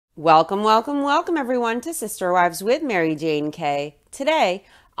Welcome, welcome, welcome everyone to Sister Wives with Mary Jane K. Today,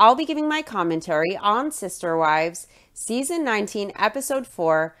 I'll be giving my commentary on Sister Wives, Season 19, Episode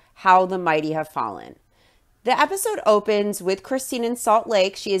 4, How the Mighty Have Fallen. The episode opens with Christine in Salt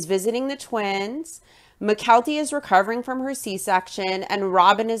Lake. She is visiting the twins. Mykelti is recovering from her C-section, and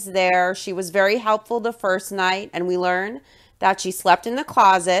Robin is there. She was very helpful the first night, and we learn that she slept in the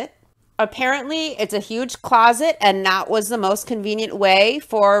closet. Apparently, it's a huge closet, and that was the most convenient way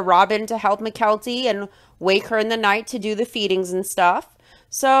for Robin to help Mykelti and wake her in the night to do the feedings and stuff.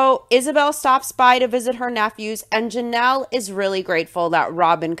 So Isabel stops by to visit her nephews, and Janelle is really grateful that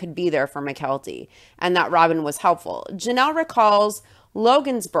Robin could be there for Mykelti and that Robin was helpful. Janelle recalls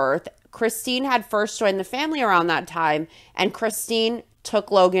Logan's birth. Christine had first joined the family around that time, and Christine took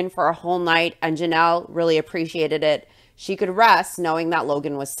Logan for a whole night, and Janelle really appreciated it. She could rest knowing that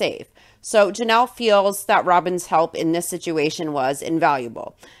Logan was safe. So Janelle feels that Robin's help in this situation was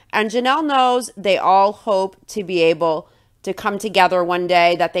invaluable. And Janelle knows they all hope to be able to come together one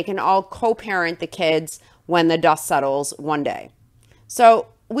day, that they can all co-parent the kids when the dust settles one day. So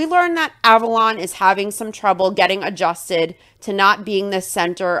we learn that Avalon is having some trouble getting adjusted to not being the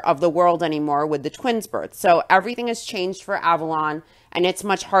center of the world anymore with the twins' birth. So everything has changed for Avalon, and it's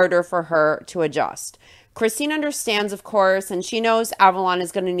much harder for her to adjust. Christine understands, of course, and she knows Avalon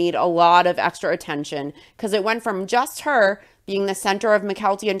is going to need a lot of extra attention because it went from just her being the center of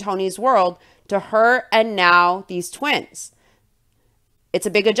Mykelti and Tony's world to her and now these twins. It's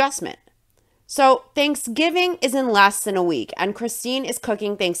a big adjustment. So Thanksgiving is in less than a week, and Christine is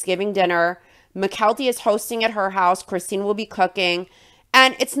cooking Thanksgiving dinner. Mykelti is hosting at her house. Christine will be cooking.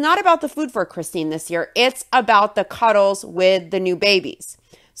 And it's not about the food for Christine this year. It's about the cuddles with the new babies.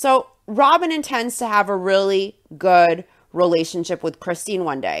 So Robin intends to have a really good relationship with Christine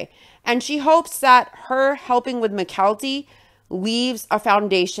one day. And she hopes that her helping with Mykelti leaves a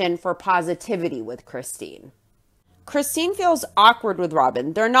foundation for positivity with Christine. Christine feels awkward with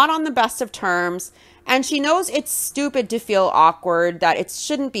Robin. They're not on the best of terms. And she knows it's stupid to feel awkward, that it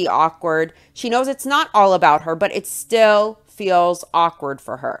shouldn't be awkward. She knows it's not all about her, but it still feels awkward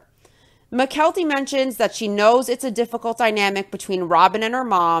for her. Mykelti mentions that she knows it's a difficult dynamic between Robin and her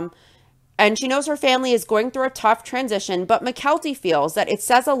mom, and she knows her family is going through a tough transition, but Mykelti feels that it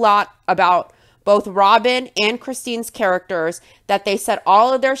says a lot about both Robin and Christine's characters that they set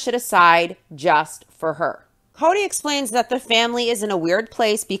all of their shit aside just for her. Cody explains that the family is in a weird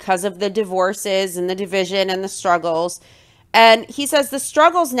place because of the divorces and the division and the struggles. And he says the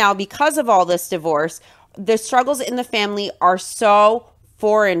struggles now, because of all this divorce, the struggles in the family are so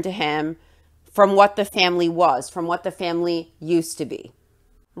foreign to him from what the family was, from what the family used to be.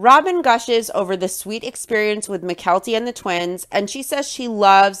 Robin gushes over the sweet experience with Mykelti and the twins, and she says she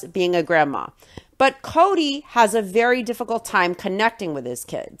loves being a grandma. But Cody has a very difficult time connecting with his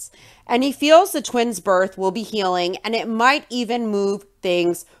kids, and he feels the twins' birth will be healing, and it might even move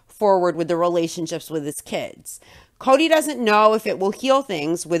things forward with the relationships with his kids. Cody doesn't know if it will heal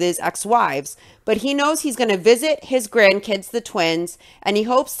things with his ex-wives, but he knows he's going to visit his grandkids, the twins, and he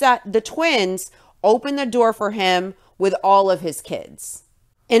hopes that the twins open the door for him with all of his kids.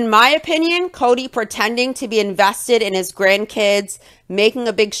 In my opinion, Cody pretending to be invested in his grandkids, making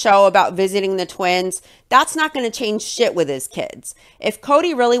a big show about visiting the twins, that's not going to change shit with his kids. If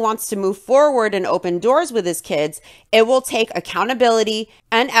Cody really wants to move forward and open doors with his kids, it will take accountability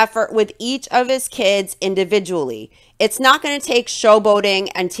and effort with each of his kids individually. It's not going to take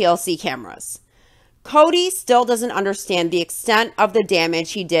showboating and TLC cameras. Cody still doesn't understand the extent of the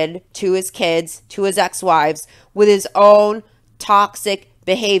damage he did to his kids, to his ex-wives, with his own toxic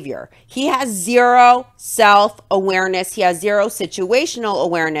behavior. He has zero self-awareness. He has zero situational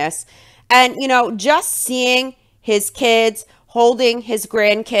awareness. And, just seeing his kids holding his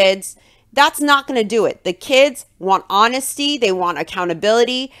grandkids, that's not going to do it. The kids want honesty. They want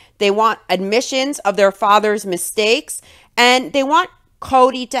accountability. They want admissions of their father's mistakes. And they want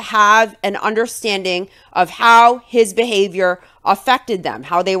Cody to have an understanding of how his behavior affected them,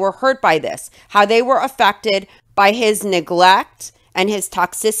 how they were hurt by this, how they were affected by his neglect and his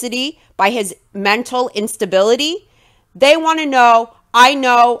toxicity, by his mental instability. They want to know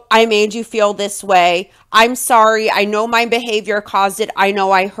I made you feel this way. I'm sorry. I know my behavior caused it. I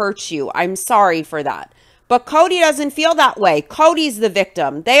know I hurt you. I'm sorry for that. But Cody doesn't feel that way. Cody's the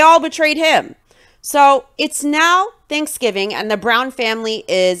victim. They all betrayed him. So it's now Thanksgiving and the Brown family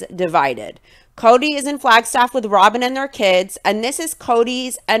is divided. Cody is in Flagstaff with Robin and their kids, and this is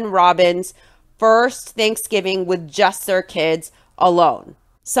Cody's and Robin's first Thanksgiving with just their kids alone.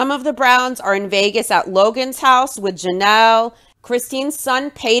 Some of the Browns are in Vegas at Logan's house with Janelle. Christine's son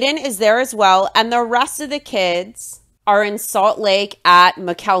Peyton is there as well, and the rest of the kids are in Salt Lake at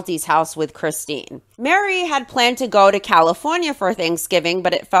McKelty's house with Christine. Mary had planned to go to California for Thanksgiving,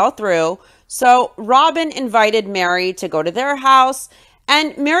 but it fell through. So Robin invited Mary to go to their house,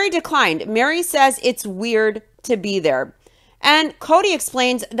 and Mary declined. Mary says it's weird to be there. And Cody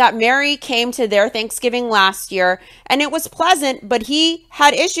explains that Mary came to their Thanksgiving last year and it was pleasant, but he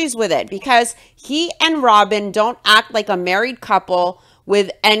had issues with it because he and Robin don't act like a married couple with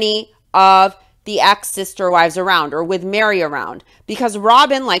any of the ex-sister wives around or with Mary around, because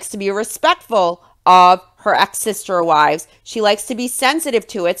Robin likes to be respectful of her ex-sister wives. She likes to be sensitive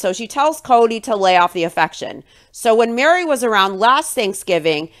to it, so she tells Cody to lay off the affection. So when Mary was around last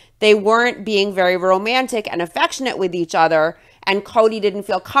Thanksgiving, they weren't being very romantic and affectionate with each other, and Cody didn't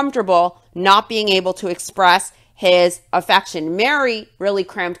feel comfortable not being able to express his affection. Mary really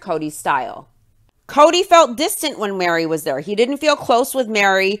cramped Cody's style. Cody felt distant when Mary was there. He didn't feel close with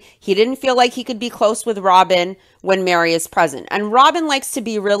Mary. He didn't feel like he could be close with Robin when Mary is present. And Robin likes to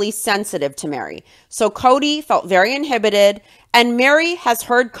be really sensitive to Mary. So Cody felt very inhibited. And Mary has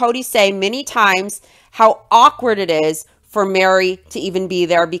heard Cody say many times how awkward it is for Mary to even be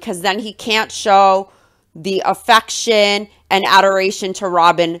there, because then he can't show the affection and adoration to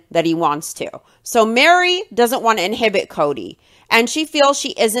Robin that he wants to. So Mary doesn't want to inhibit Cody. And she feels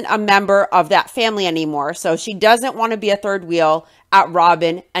she isn't a member of that family anymore. So she doesn't want to be a third wheel at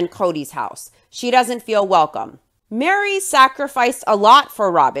Robin and Cody's house. She doesn't feel welcome. Mary sacrificed a lot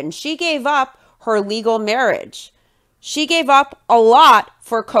for Robin. She gave up her legal marriage. She gave up a lot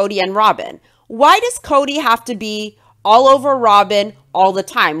for Cody and Robin. Why does Cody have to be all over Robin all the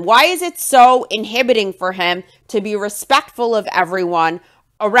time? Why is it so inhibiting for him to be respectful of everyone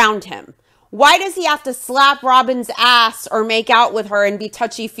around him? Why does he have to slap Robin's ass or make out with her and be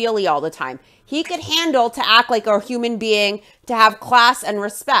touchy-feely all the time? He could handle to act like a human being, to have class and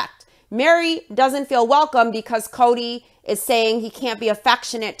respect. Mary doesn't feel welcome because Cody is saying he can't be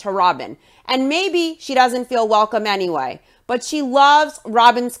affectionate to Robin. And maybe she doesn't feel welcome anyway. But she loves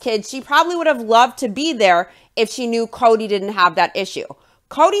Robin's kids. She probably would have loved to be there if she knew Cody didn't have that issue.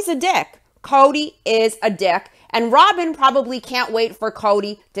 Cody's a dick. Cody is a dick. And Robin probably can't wait for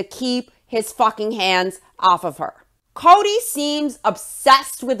Cody to keep his fucking hands off of her. Cody seems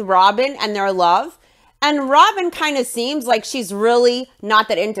obsessed with Robin and their love. And Robin kind of seems like she's really not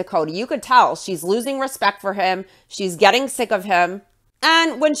that into Cody. You could tell she's losing respect for him. She's getting sick of him.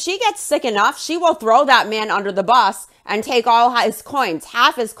 And when she gets sick enough, she will throw that man under the bus and take all his coins,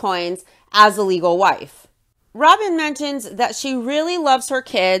 half his coins, as a legal wife. Robin mentions that she really loves her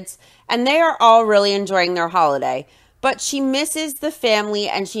kids and they are all really enjoying their holiday. But she misses the family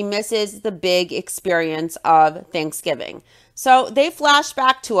and she misses the big experience of Thanksgiving. So they flash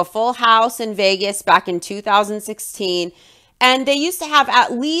back to a full house in Vegas back in 2016. And they used to have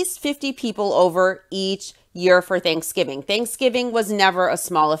at least 50 people over each year for Thanksgiving. Thanksgiving was never a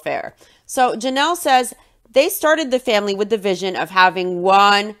small affair. So Janelle says they started the family with the vision of having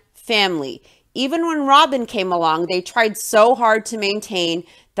one family. Even when Robin came along, they tried so hard to maintain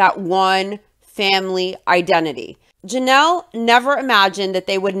that one family identity. Janelle never imagined that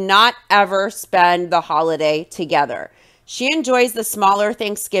they would not ever spend the holiday together. She enjoys the smaller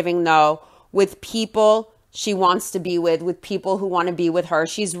Thanksgiving, though, with people she wants to be with people who want to be with her.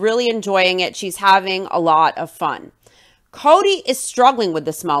 She's really enjoying it. She's having a lot of fun. Cody is struggling with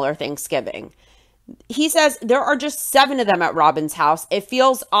the smaller Thanksgiving. He says there are just 7 of them at Robin's house. It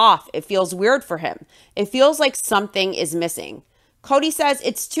feels off. It feels weird for him. It feels like something is missing. Cody says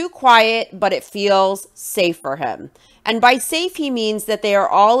it's too quiet, but it feels safe for him. And by safe, he means that they are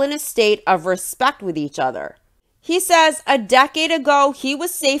all in a state of respect with each other. He says a decade ago, he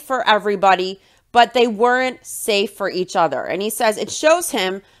was safe for everybody, but they weren't safe for each other. And he says it shows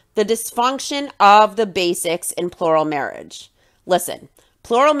him the dysfunction of the basics in plural marriage. Listen,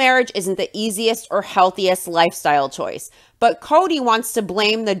 plural marriage isn't the easiest or healthiest lifestyle choice, but Cody wants to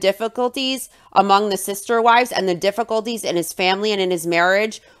blame the difficulties among the sister wives and the difficulties in his family and in his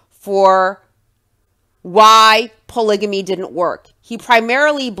marriage for why polygamy didn't work. He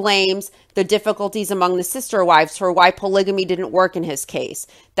primarily blames the difficulties among the sister wives for why polygamy didn't work in his case,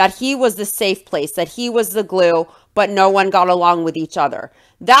 that he was the safe place, that he was the glue, but no one got along with each other.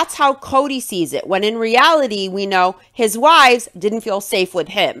 That's how Cody sees it, when in reality, we know his wives didn't feel safe with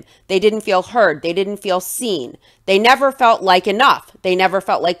him. They didn't feel heard. They didn't feel seen. They never felt like enough. They never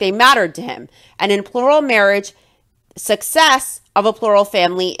felt like they mattered to him. And in plural marriage, success of a plural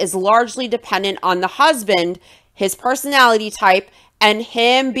family is largely dependent on the husband, his personality type, and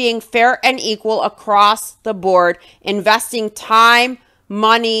him being fair and equal across the board, investing time,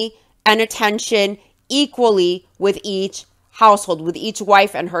 money, and attention equally with each household with each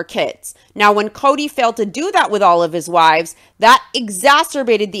wife and her kids. Now, when Cody failed to do that with all of his wives, that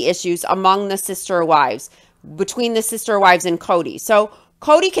exacerbated the issues among the sister wives, between the sister wives and Cody. So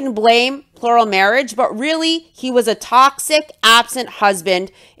Cody can blame plural marriage, but really he was a toxic, absent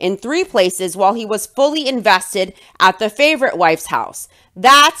husband in 3 places while he was fully invested at the favorite wife's house.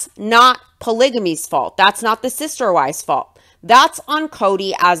 That's not polygamy's fault. That's not the sister wife's fault. That's on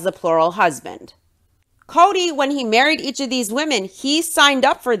Cody as the plural husband. Cody, when he married each of these women, he signed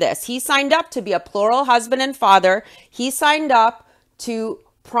up for this. He signed up to be a plural husband and father. He signed up to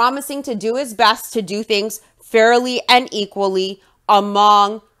promising to do his best to do things fairly and equally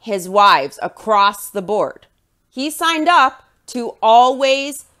among his wives across the board. He signed up to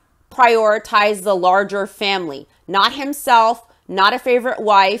always prioritize the larger family, not himself, not a favorite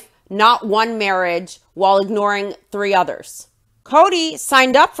wife, not one marriage, while ignoring 3 others. Cody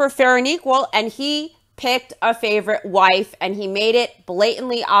signed up for fair and equal, and he picked a favorite wife, and he made it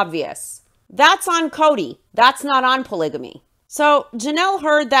blatantly obvious. That's on Cody. That's not on polygamy. So Janelle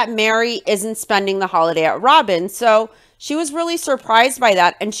heard that Mary isn't spending the holiday at Robin's, so she was really surprised by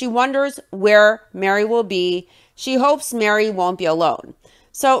that, and she wonders where Mary will be. She hopes Mary won't be alone.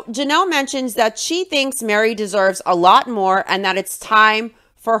 So Janelle mentions that she thinks Mary deserves a lot more and that it's time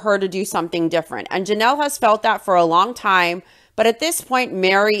for her to do something different. And Janelle has felt that for a long time, but at this point,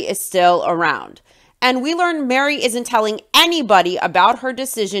 Mary is still around. And we learn Mary isn't telling anybody about her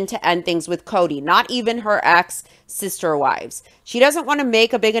decision to end things with Cody, not even her ex-sister wives. She doesn't want to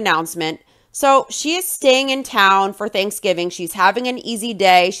make a big announcement. So she is staying in town for Thanksgiving. She's having an easy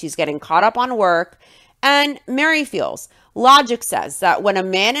day. She's getting caught up on work. And Mary feels, logic says that when a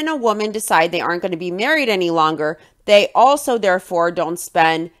man and a woman decide they aren't going to be married any longer, they also therefore don't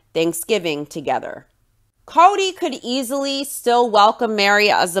spend Thanksgiving together. Cody could easily still welcome Mary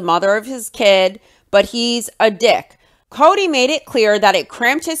as the mother of his kid, but he's a dick. Cody made it clear that it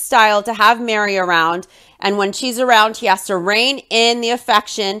cramped his style to have Mary around, and when she's around, he has to rein in the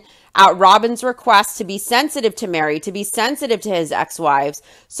affection at Robin's request to be sensitive to Mary, to be sensitive to his ex-wives.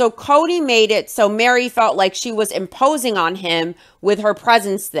 So Cody made it so Mary felt like she was imposing on him with her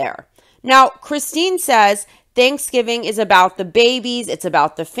presence there. Now, Christine says Thanksgiving is about the babies, it's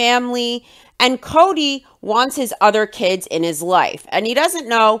about the family, and Cody wants his other kids in his life, and he doesn't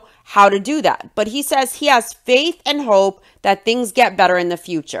know how to do that. But he says he has faith and hope that things get better in the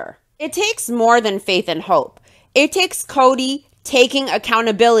future. It takes more than faith and hope. It takes Cody taking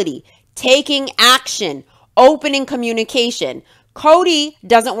accountability, taking action, opening communication. Cody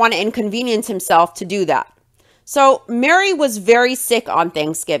doesn't want to inconvenience himself to do that. So Mary was very sick on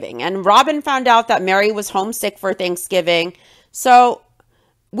Thanksgiving, and Robin found out that Mary was homesick for Thanksgiving. So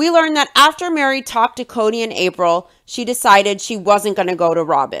we learned that after Mary talked to Cody in April, she decided she wasn't going to go to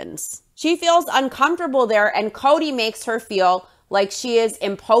Robin's. She feels uncomfortable there, and Cody makes her feel like she is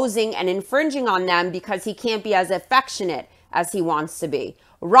imposing and infringing on them because he can't be as affectionate as he wants to be.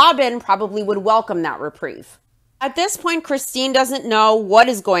 Robin probably would welcome that reprieve. At this point, Christine doesn't know what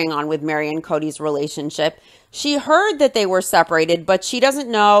is going on with Mary and Cody's relationship. She heard that they were separated, but she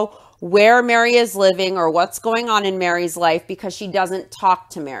doesn't know where Mary is living or what's going on in Mary's life because she doesn't talk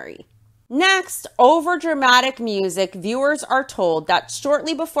to Mary. Next, over dramatic music, viewers are told that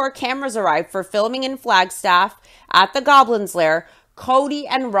shortly before cameras arrived for filming in Flagstaff at the Goblin's Lair, Cody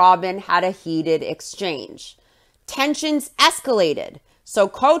and Robin had a heated exchange. Tensions escalated, so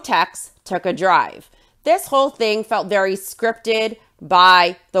Kotex took a drive. This whole thing felt very scripted,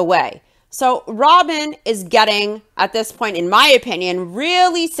 by the way. So Robin is getting, at this point, in my opinion,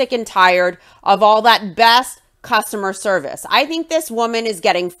 really sick and tired of all that best customer service. I think this woman is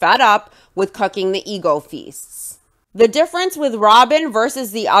getting fed up with cooking the ego feasts. The difference with Robin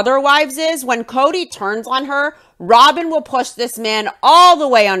versus the other wives is when Cody turns on her, Robin will push this man all the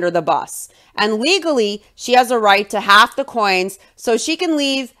way under the bus. And legally, she has a right to half the coins so she can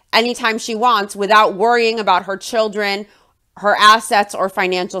leave anytime she wants without worrying about her children, her assets, or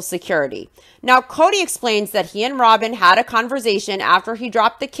financial security. Now, Cody explains that he and Robin had a conversation after he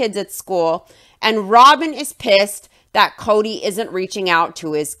dropped the kids at school, and Robin is pissed that Cody isn't reaching out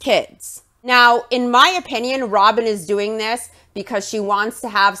to his kids. Now, in my opinion, Robin is doing this because she wants to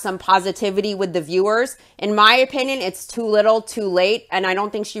have some positivity with the viewers. In my opinion, it's too little, too late, and I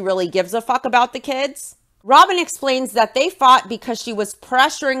don't think she really gives a fuck about the kids. Robin explains that they fought because she was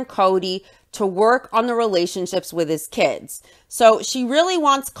pressuring Cody to work on the relationships with his kids. So she really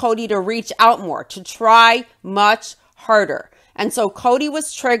wants Cody to reach out more, to try much harder. And so Cody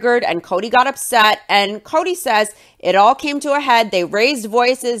was triggered and Cody got upset, and Cody says it all came to a head. They raised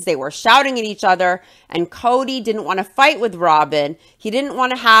voices, they were shouting at each other, and Cody didn't want to fight with Robin. He didn't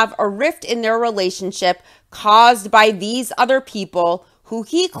want to have a rift in their relationship. caused by these other people who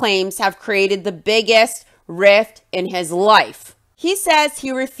he claims have created the biggest rift in his life. He says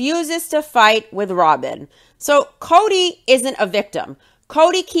he refuses to fight with Robin. So Cody isn't a victim.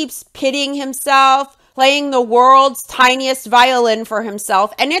 Cody keeps pitying himself, playing the world's tiniest violin for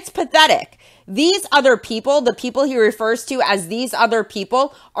himself, and it's pathetic. These other people, the people he refers to as these other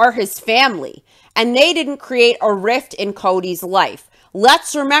people, are his family, and they didn't create a rift in Cody's life.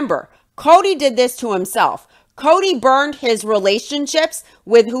 Let's remember, Cody did this to himself. Cody burned his relationships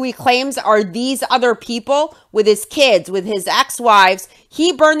with who he claims are these other people, with his kids, with his ex-wives.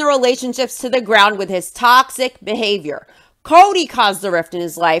 He burned the relationships to the ground with his toxic behavior. Cody caused the rift in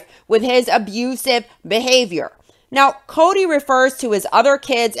his life with his abusive behavior. Now, Cody refers to his other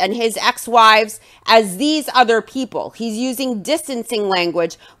kids and his ex-wives as these other people. He's using distancing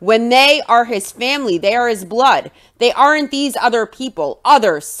language when they are his family. They are his blood. They aren't these other people,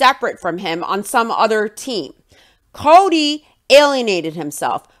 others separate from him on some other team. Cody alienated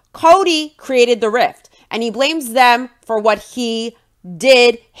himself. Cody created the rift, and he blames them for what he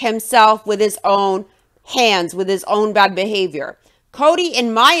did himself with his own hands, with his own bad behavior. Cody,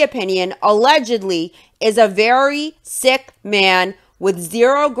 in my opinion, allegedly is a very sick man with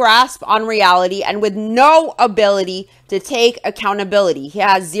zero grasp on reality and with no ability to take accountability. He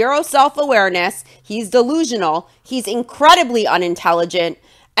has zero self-awareness. He's delusional. He's incredibly unintelligent.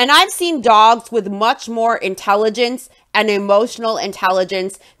 And I've seen dogs with much more intelligence and emotional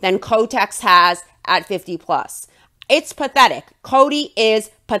intelligence than Kotex has at 50 plus. It's pathetic. Cody is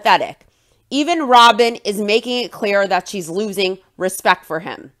pathetic. Even Robin is making it clear that she's losing respect for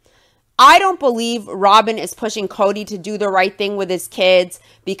him. I don't believe Robin is pushing Cody to do the right thing with his kids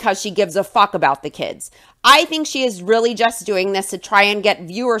because she gives a fuck about the kids. I think she is really just doing this to try and get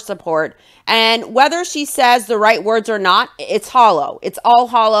viewer support. And whether she says the right words or not, it's hollow. It's all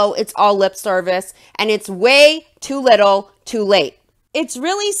hollow. It's all lip service. And it's way too little, too late. It's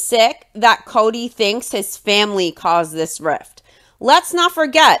really sick that Cody thinks his family caused this rift. Let's not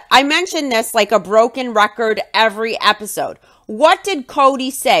forget, I mention this like a broken record every episode. What did Cody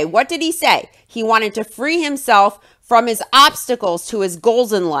say? What did he say? He wanted to free himself from his obstacles to his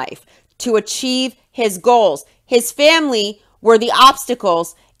goals in life, to achieve his goals. His family were the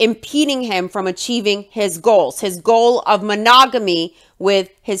obstacles impeding him from achieving his goals, his goal of monogamy with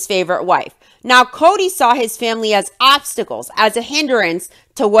his favorite wife. Now, Cody saw his family as obstacles, as a hindrance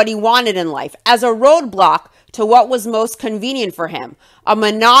to what he wanted in life, as a roadblock to what was most convenient for him, a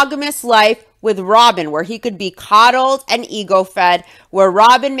monogamous life with Robin, where he could be coddled and ego-fed, where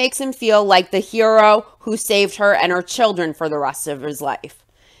Robin makes him feel like the hero who saved her and her children for the rest of his life.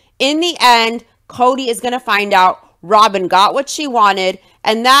 In the end, Cody is going to find out Robin got what she wanted,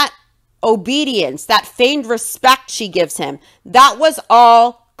 and that obedience, that feigned respect she gives him, that was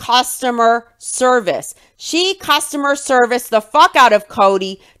all customer service. She customer serviced the fuck out of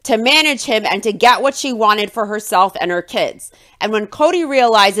Cody to manage him and to get what she wanted for herself and her kids. And when Cody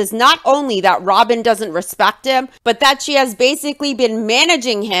realizes not only that Robin doesn't respect him, but that she has basically been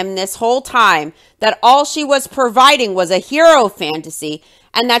managing him this whole time, that all she was providing was a hero fantasy,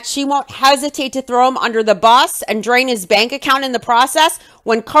 and that she won't hesitate to throw him under the bus and drain his bank account in the process,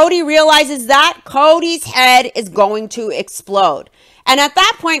 when Cody realizes that, Cody's head is going to explode. And at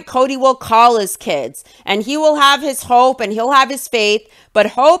that point, Cody will call his kids and he will have his hope and he'll have his faith, but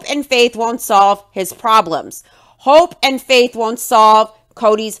hope and faith won't solve his problems. Hope and faith won't solve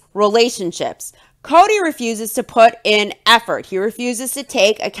Cody's relationships. Cody refuses to put in effort. He refuses to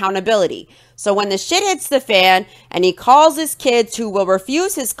take accountability. So when the shit hits the fan and he calls his kids who will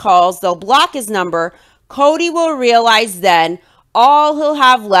refuse his calls, they'll block his number, Cody will realize then all he'll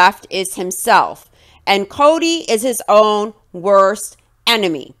have left is himself. And Cody is his own worst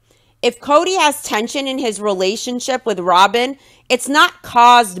enemy. If Cody has tension in his relationship with Robin, it's not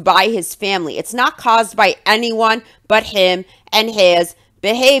caused by his family. It's not caused by anyone but him and his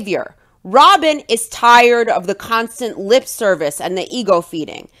behavior. Robin is tired of the constant lip service and the ego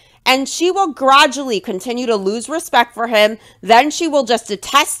feeding, and she will gradually continue to lose respect for him. Then she will just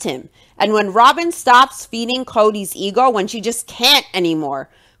detest him. And when Robin stops feeding Cody's ego, when she just can't anymore,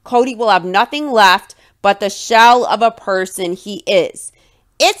 Cody will have nothing left but the shell of a person he is.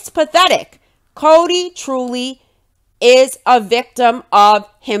 It's pathetic. Cody truly is a victim of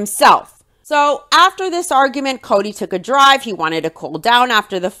himself. So after this argument, Cody took a drive. He wanted to cool down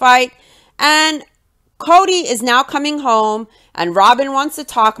after the fight. And Cody is now coming home and Robin wants to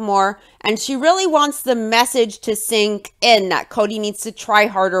talk more. And she really wants the message to sink in that Cody needs to try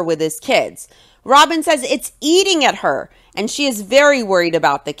harder with his kids. Robin says it's eating at her and she is very worried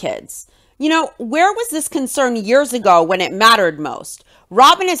about the kids. You know, where was this concern years ago when it mattered most?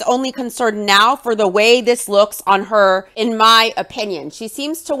 Robin is only concerned now for the way this looks on her, in my opinion. She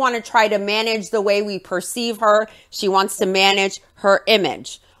seems to want to try to manage the way we perceive her. She wants to manage her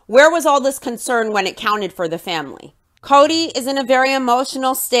image. Where was all this concern when it counted for the family? Cody is in a very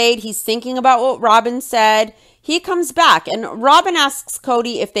emotional state. He's thinking about what Robin said. He comes back and Robin asks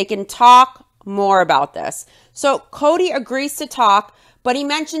Cody if they can talk more about this. So Cody agrees to talk, but he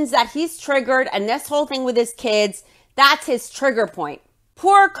mentions that he's triggered and this whole thing with his kids, that's his trigger point.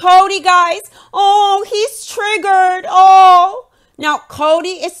 Poor Cody, guys. Oh, he's triggered. Oh. Now,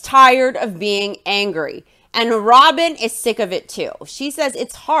 Cody is tired of being angry and Robin is sick of it too. She says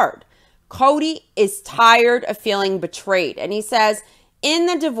it's hard. Cody is tired of feeling betrayed. And he says in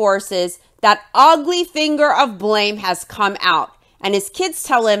the divorces, that ugly finger of blame has come out. And his kids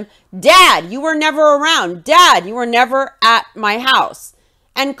tell him, Dad, you were never around. Dad, you were never at my house.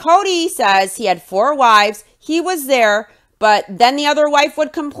 And Cody says he had 4 wives. He was there, but then the other wife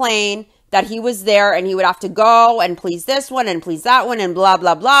would complain that he was there and he would have to go and please this one and please that one and blah,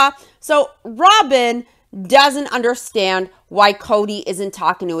 blah, blah. So Robin doesn't understand why Cody isn't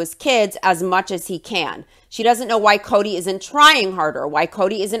talking to his kids as much as he can. She doesn't know why Cody isn't trying harder, why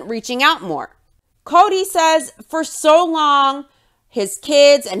Cody isn't reaching out more. Cody says for so long, his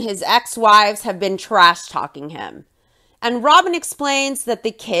kids and his ex-wives have been trash talking him. And Robin explains that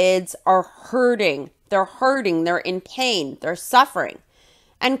the kids are hurting. They're hurting. They're in pain. They're suffering.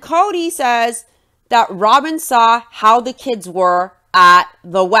 And Cody says that Robin saw how the kids were at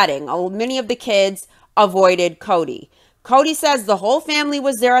the wedding. Many of the kids avoided Cody. Cody says the whole family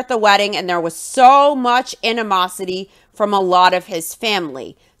was there at the wedding and there was so much animosity from a lot of his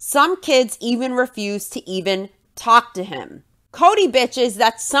family. Some kids even refused to even talk to him. Cody bitches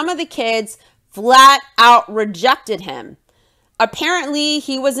that some of the kids flat out rejected him. Apparently,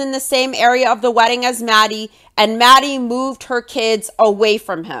 he was in the same area of the wedding as Maddie, and Maddie moved her kids away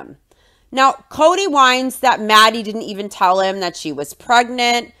from him. Now, Cody whines that Maddie didn't even tell him that she was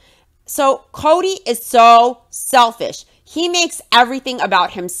pregnant. So Cody is so selfish. He makes everything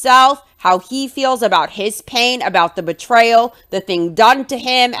about himself, how he feels about his pain, about the betrayal, the thing done to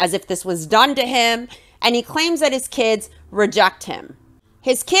him, as if this was done to him. And he claims that his kids reject him.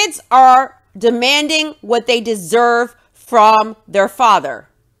 His kids are demanding what they deserve from their father.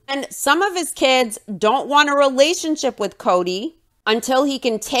 And some of his kids don't want a relationship with Cody until he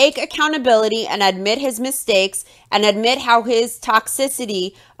can take accountability and admit his mistakes and admit how his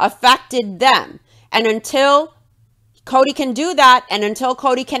toxicity affected them. And until Cody can do that, and until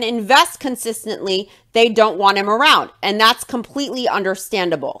Cody can invest consistently, they don't want him around. And that's completely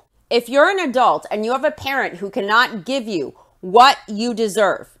understandable. If you're an adult and you have a parent who cannot give you what you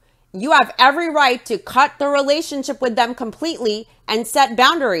deserve, you have every right to cut the relationship with them completely and set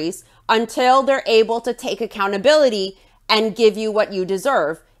boundaries until they're able to take accountability and give you what you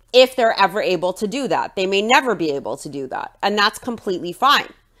deserve, if they're ever able to do that. They may never be able to do that, and that's completely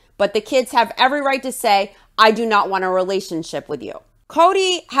fine. But the kids have every right to say, I do not want a relationship with you.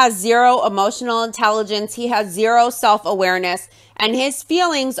 Cody has zero emotional intelligence. He has zero self-awareness, and his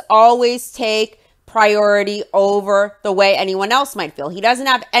feelings always take priority over the way anyone else might feel. He doesn't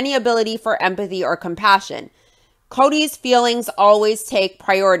have any ability for empathy or compassion. Cody's feelings always take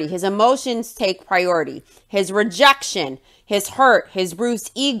priority. His emotions take priority. His rejection, his hurt, his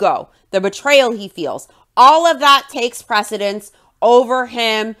bruised ego, the betrayal he feels, all of that takes precedence over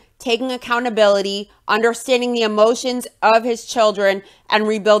him taking accountability, understanding the emotions of his children, and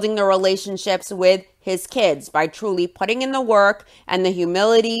rebuilding the relationships with his kids by truly putting in the work and the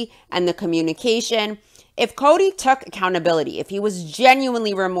humility and the communication. If Cody took accountability, if he was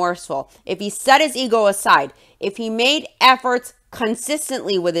genuinely remorseful, if he set his ego aside, if he made efforts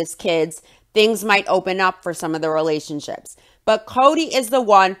consistently with his kids, things might open up for some of the relationships. But Cody is the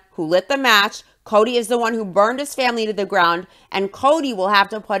one who lit the match. Cody is the one who burned his family to the ground, and Cody will have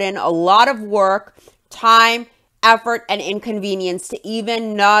to put in a lot of work, time, effort, and inconvenience to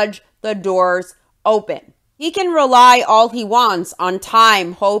even nudge the doors open. He can rely all he wants on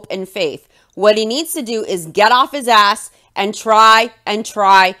time, hope, and faith. What he needs to do is get off his ass and try and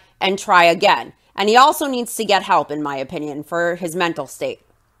try and try again. And he also needs to get help, in my opinion, for his mental state.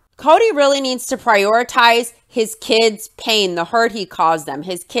 Cody really needs to prioritize his kids' pain, the hurt he caused them,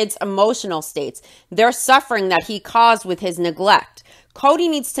 his kids' emotional states, their suffering that he caused with his neglect. Cody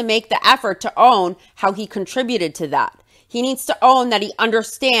needs to make the effort to own how he contributed to that. He needs to own that he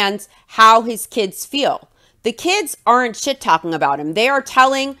understands how his kids feel. The kids aren't shit-talking about him. They are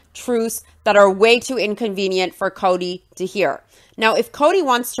telling truths that are way too inconvenient for Cody to hear. Now, if Cody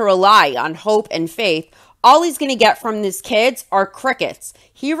wants to rely on hope and faith, all he's going to get from his kids are crickets.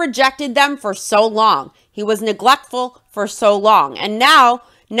 He rejected them for so long. He was neglectful for so long. And now,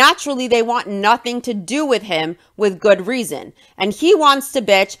 naturally, they want nothing to do with him with good reason. And he wants to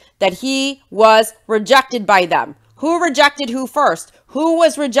bitch that he was rejected by them. Who rejected who first? Who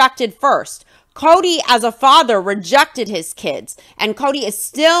was rejected first? Cody, as a father, rejected his kids. And Cody is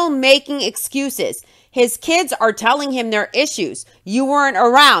still making excuses. His kids are telling him their issues. You weren't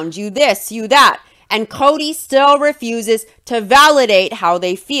around. You this, you that. And Cody still refuses to validate how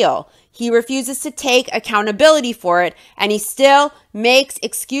they feel. He refuses to take accountability for it, and he still makes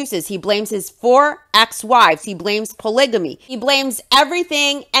excuses. He blames his 4 ex-wives. He blames polygamy. He blames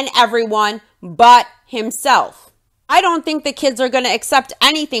everything and everyone but himself. I don't think the kids are going to accept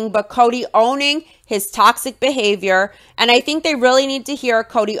anything but Cody owning his toxic behavior, and I think they really need to hear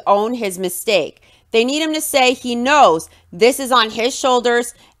Cody own his mistake. They need him to say he knows this is on his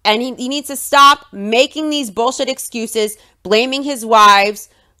shoulders, and he needs to stop making these bullshit excuses, blaming his wives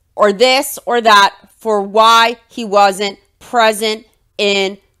or this or that for why he wasn't present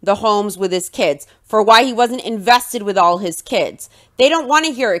in the homes with his kids, for why he wasn't invested with all his kids. They don't want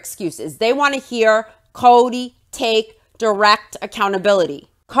to hear excuses. They want to hear Cody take direct accountability.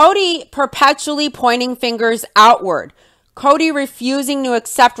 Cody perpetually pointing fingers outward. Cody refusing to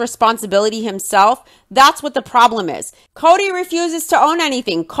accept responsibility himself. That's what the problem is. Cody refuses to own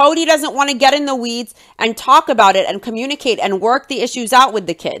anything. Cody doesn't want to get in the weeds and talk about it and communicate and work the issues out with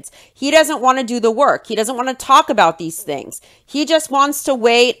the kids. He doesn't want to do the work. He doesn't want to talk about these things. He just wants to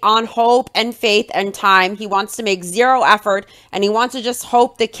wait on hope and faith and time. He wants to make zero effort, and he wants to just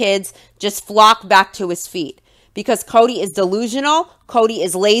hope the kids just flock back to his feet. Because Cody is delusional, Cody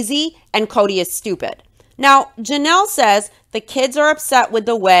is lazy, and Cody is stupid. Now, Janelle says the kids are upset with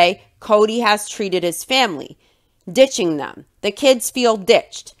the way Cody has treated his family, ditching them. The kids feel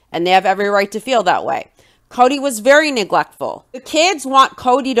ditched, and they have every right to feel that way. Cody was very neglectful. The kids want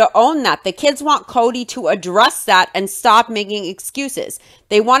Cody to own that. The kids want Cody to address that and stop making excuses.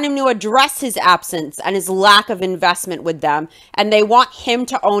 They want him to address his absence and his lack of investment with them, and they want him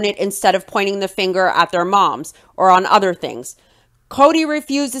to own it instead of pointing the finger at their moms or on other things. Cody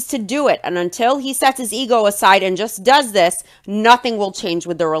refuses to do it, and until he sets his ego aside and just does this, nothing will change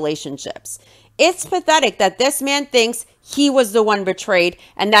with the relationships. It's pathetic that this man thinks he was the one betrayed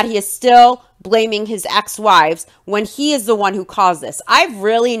and that he is still blaming his ex-wives when he is the one who caused this. I've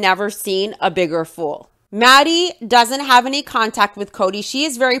really never seen a bigger fool. Maddie doesn't have any contact with Cody. She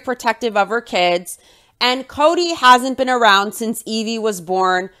is very protective of her kids, and Cody hasn't been around since Evie was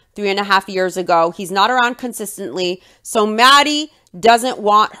born 3.5 years ago. He's not around consistently, so Maddie doesn't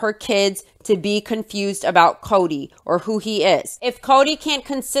want her kids to be confused about Cody or who he is. If Cody can't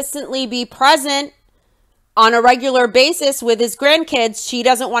consistently be present on a regular basis with his grandkids, she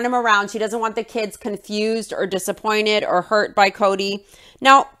doesn't want him around. She doesn't want the kids confused or disappointed or hurt by Cody.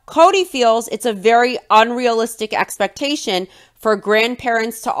 Now, Cody feels it's a very unrealistic expectation for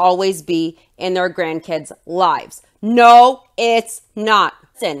grandparents to always be in their grandkids' lives. No, it's not.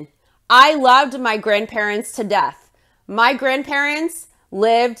 Listen, I loved my grandparents to death. My grandparents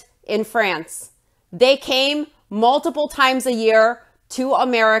lived in France. They came multiple times a year to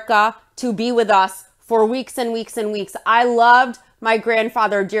America to be with us for weeks and weeks and weeks. I loved my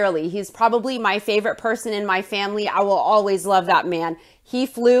grandfather dearly. He's probably my favorite person in my family. I will always love that man. He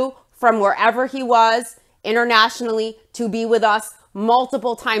flew from wherever he was internationally to be with us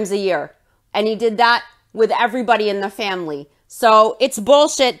multiple times a year. And he did that with everybody in the family. So it's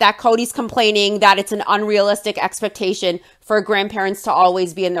bullshit that Cody's complaining that it's an unrealistic expectation for grandparents to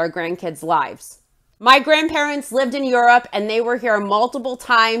always be in their grandkids' lives. My grandparents lived in Europe and they were here multiple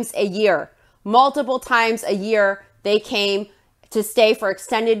times a year. Multiple times a year they came to stay for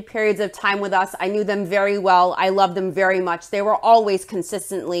extended periods of time with us. I knew them very well. I loved them very much. They were always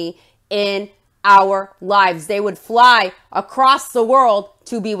consistently in our lives. They would fly across the world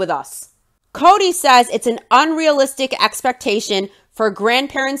to be with us. Cody says it's an unrealistic expectation for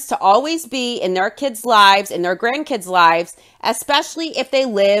grandparents to always be in their kids' lives, in their grandkids' lives, especially if they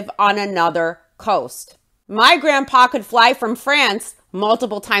live on another coast. My grandpa could fly from France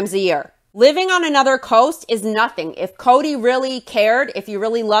multiple times a year. Living on another coast is nothing. If Cody really cared, if he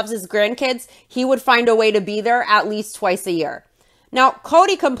really loves his grandkids, he would find a way to be there at least twice a year. Now,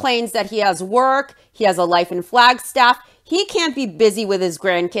 Cody complains that he has work, he has a life in Flagstaff. He can't be busy with his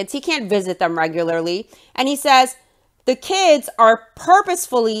grandkids. He can't visit them regularly. And he says the kids are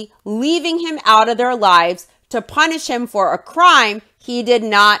purposefully leaving him out of their lives to punish him for a crime he did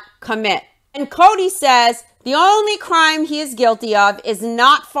not commit. And Cody says the only crime he is guilty of is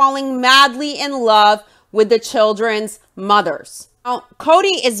not falling madly in love with the children's mothers. Now,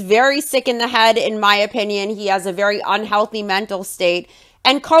 Cody is very sick in the head, in my opinion. He has a very unhealthy mental state.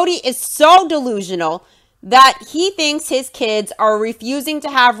 And Cody is so delusional that he thinks his kids are refusing to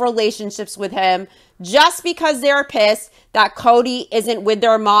have relationships with him just because they're pissed that Cody isn't with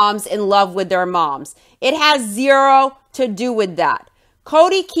their moms, in love with their moms. It has zero to do with that.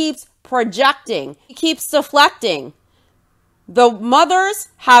 Cody keeps projecting. He keeps deflecting. The mothers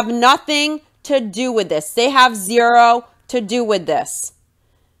have nothing to do with this. They have zero to do with this.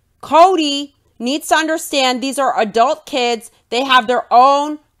 Cody needs to understand these are adult kids. They have their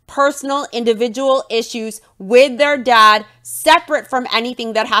own personal, individual issues with their dad, separate from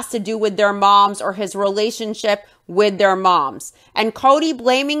anything that has to do with their moms or his relationship with their moms. And Cody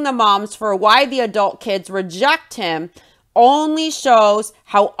blaming the moms for why the adult kids reject him only shows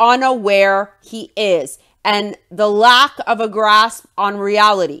how unaware he is and the lack of a grasp on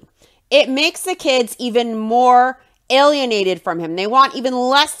reality. It makes the kids even more alienated from him. They want even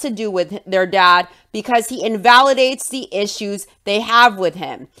less to do with their dad because he invalidates the issues they have with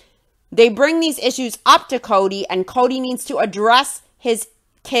him. They bring these issues up to Cody, and Cody needs to address his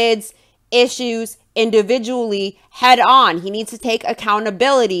kids' issues individually head on. He needs to take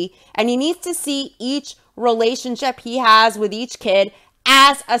accountability, and he needs to see each relationship he has with each kid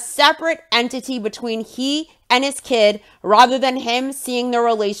as a separate entity between he and his kid, rather than him seeing the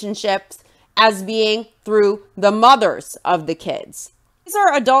relationships as being through the mothers of the kids. These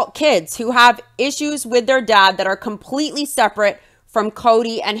are adult kids who have issues with their dad that are completely separate from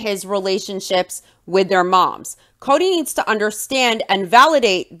Cody and his relationships with their moms. Cody needs to understand and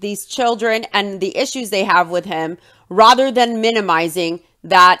validate these children and the issues they have with him, rather than minimizing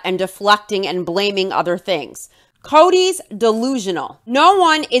that and deflecting and blaming other things. Cody's delusional. No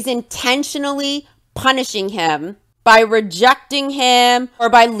one is intentionally punishing him by rejecting him or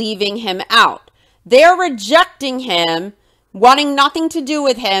by leaving him out. They're rejecting him, wanting nothing to do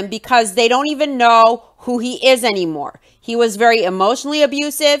with him because they don't even know who he is anymore. He was very emotionally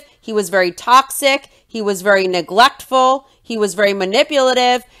abusive. He was very toxic. He was very neglectful. He was very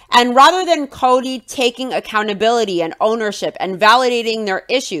manipulative. And rather than Cody taking accountability and ownership and validating their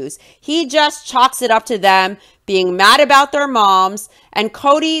issues, he just chalks it up to them being mad about their moms. And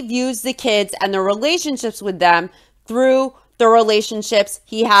Cody views the kids and the relationships with them through the relationships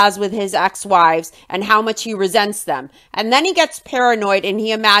he has with his ex-wives and how much he resents them. And then he gets paranoid and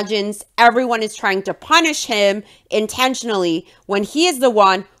he imagines everyone is trying to punish him intentionally when he is the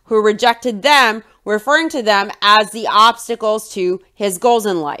one who rejected them, referring to them as the obstacles to his goals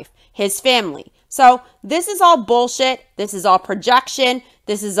in life, his family. So this is all bullshit. This is all projection.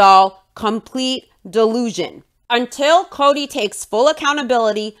 This is all complete delusion. Until Cody takes full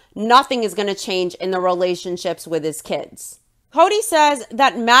accountability, nothing is going to change in the relationships with his kids. Cody says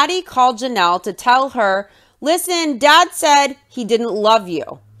that Maddie called Janelle to tell her, listen, Dad said he didn't love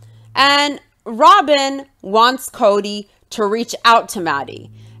you. And Robin wants Cody to reach out to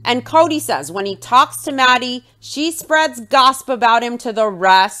Maddie. And Cody says when he talks to Maddie, she spreads gossip about him to the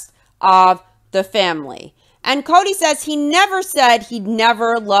rest of the family. And Cody says he never said he'd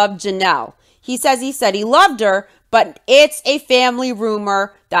never loved Janelle. He said he loved her, but it's a family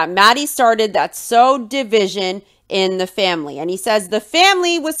rumor that Maddie started that sowed division in the family. And he says the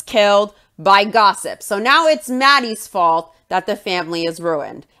family was killed by gossip. So now it's Maddie's fault that the family is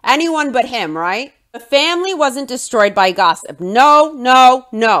ruined. Anyone but him, right? The family wasn't destroyed by gossip. No, no,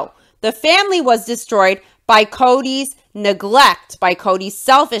 no. The family was destroyed by Cody's neglect, by Cody's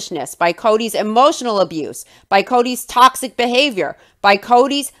selfishness, by Cody's emotional abuse, by Cody's toxic behavior, by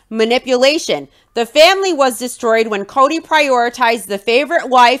Cody's manipulation. The family was destroyed when Cody prioritized the favorite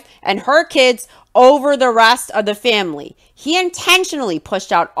wife and her kids over the rest of the family. He intentionally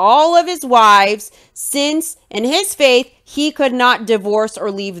pushed out all of his wives since, in his faith, he could not divorce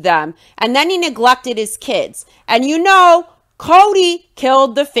or leave them. And then he neglected his kids. And you know, Cody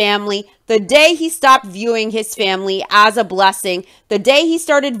killed the family the day he stopped viewing his family as a blessing, the day he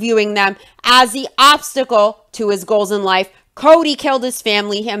started viewing them as the obstacle to his goals in life. Cody killed his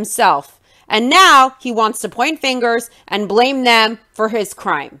family himself. And now he wants to point fingers and blame them for his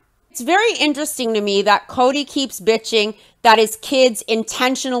crime. It's very interesting to me that Cody keeps bitching that his kids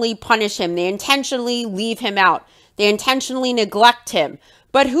intentionally punish him. They intentionally leave him out. They intentionally neglect him.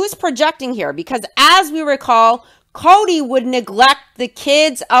 But who's projecting here? Because as we recall, Cody would neglect the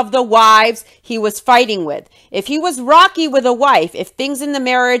kids of the wives he was fighting with. If he was rocky with a wife, if things in the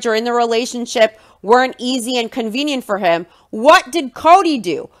marriage or in the relationship weren't easy and convenient for him, what did Cody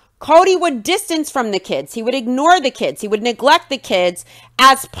do? Cody would distance from the kids. He would ignore the kids. He would neglect the kids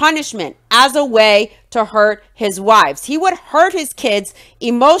as punishment, as a way to hurt his wives. He would hurt his kids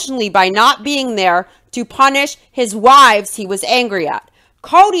emotionally by not being there to punish his wives he was angry at.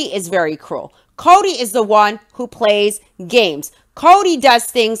 Cody is very cruel. Cody is the one who plays games. Cody does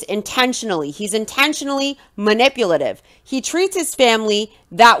things intentionally. He's intentionally manipulative. He treats his family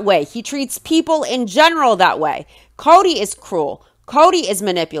that way. He treats people in general that way. Cody is cruel. Cody is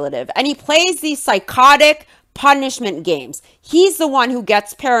manipulative. And he plays these psychotic punishment games. He's the one who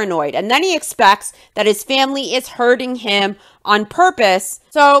gets paranoid. And then he expects that his family is hurting him on purpose.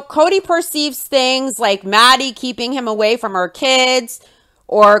 So Cody perceives things like Maddie keeping him away from her kids,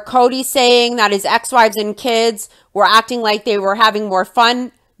 or Cody saying that his ex-wives and kids were acting like they were having more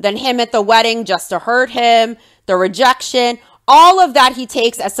fun than him at the wedding just to hurt him, the rejection. All of that he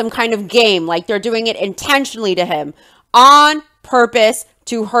takes as some kind of game, like they're doing it intentionally to him, on purpose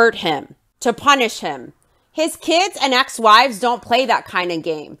to hurt him, to punish him. His kids and ex-wives don't play that kind of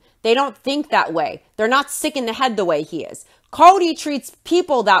game. They don't think that way. They're not sick in the head the way he is. Cody treats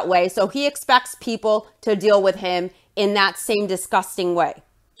people that way, so he expects people to deal with him in that same disgusting way.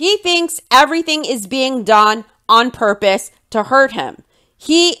 He thinks everything is being done on purpose to hurt him.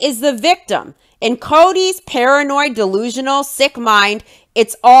 He is the victim. In Cody's paranoid, delusional, sick mind,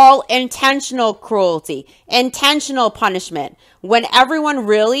 it's all intentional cruelty, intentional punishment. When everyone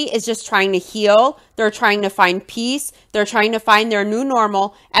really is just trying to heal, they're trying to find peace, they're trying to find their new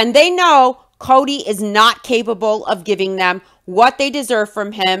normal, and they know Cody is not capable of giving them what they deserve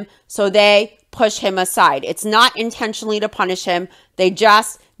from him, so they push him aside. It's not intentionally to punish him. They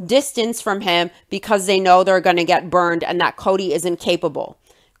just distance from him because they know they're going to get burned and that Cody isn't capable.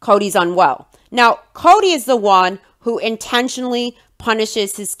 Cody's unwell. Now, Cody is the one who intentionally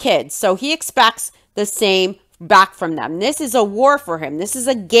punishes his kids, so he expects the same back from them. This is a war for him. This is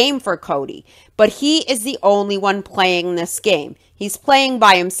a game for Cody, but he is the only one playing this game. He's playing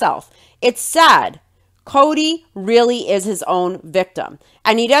by himself. It's sad. Cody really is his own victim,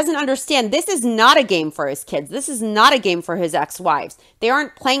 and he doesn't understand this is not a game for his kids. This is not a game for his ex-wives. They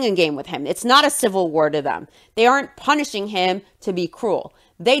aren't playing a game with him. It's not a civil war to them. They aren't punishing him to be cruel.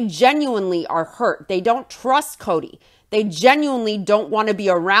 They genuinely are hurt. They don't trust Cody. They genuinely don't want to be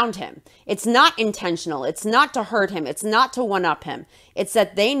around him. It's not intentional. It's not to hurt him. It's not to one-up him. It's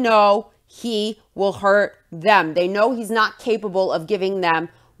that they know he will hurt them. They know he's not capable of giving them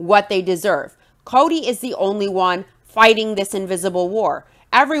what they deserve. Cody is the only one fighting this invisible war.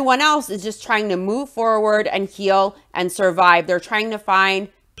 Everyone else is just trying to move forward and heal and survive. They're trying to find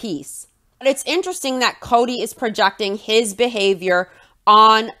peace. But it's interesting that Cody is projecting his behavior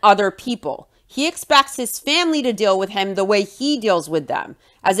on other people. He expects his family to deal with him the way he deals with them,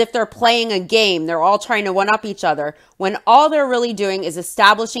 as if they're playing a game. They're all trying to one-up each other, when all they're really doing is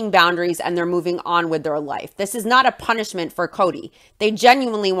establishing boundaries and they're moving on with their life. This is not a punishment for Cody. They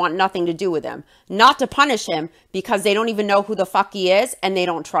genuinely want nothing to do with him, not to punish him because they don't even know who the fuck he is and they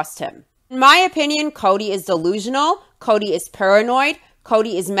don't trust him. In my opinion, Cody is delusional. Cody is paranoid.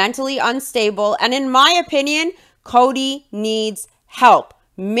 Cody is mentally unstable. And in my opinion, Cody needs help.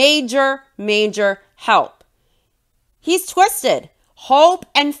 Major help. He's twisted. Hope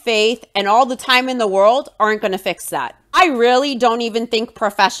and faith and all the time in the world aren't going to fix that. I really don't even think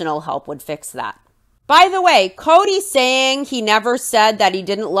professional help would fix that. By the way, Cody saying he never said that he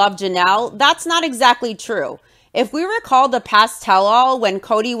didn't love Janelle, that's not exactly true. If we recall the past tell-all when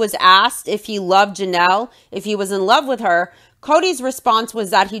Cody was asked if he loved Janelle, if he was in love with her, Cody's response was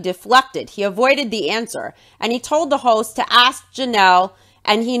that he deflected. He avoided the answer. And he told the host to ask Janelle,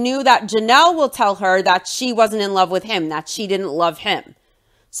 and he knew that Janelle will tell her that she wasn't in love with him, that she didn't love him.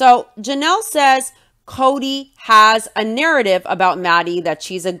 So Janelle says Cody has a narrative about Maddie, that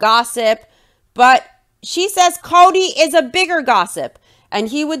she's a gossip, but she says Cody is a bigger gossip. And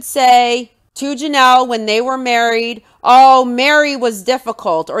he would say to Janelle when they were married, oh, Mary was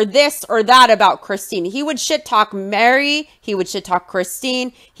difficult, or this or that about Christine. He would shit talk Mary. He would shit talk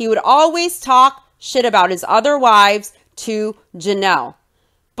Christine. He would always talk shit about his other wives to Janelle,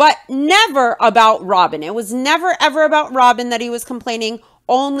 but never about Robin. It was never ever about Robin that he was complaining,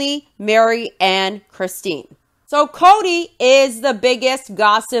 only Mary and Christine. So Cody is the biggest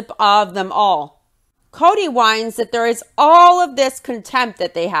gossip of them all. Cody whines that there is all of this contempt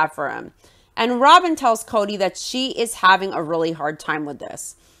that they have for him. And Robin tells Cody that she is having a really hard time with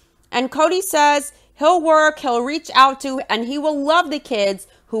this. And Cody says he'll work, he'll reach out to, and he will love the kids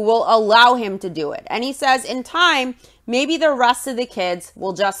who will allow him to do it. And he says in time, maybe the rest of the kids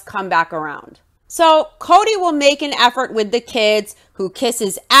will just come back around. So Cody will make an effort with the kids who kiss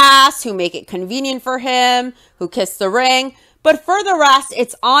his ass, who make it convenient for him, who kiss the ring. But for the rest,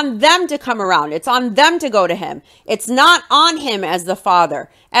 it's on them to come around. It's on them to go to him. It's not on him as the father.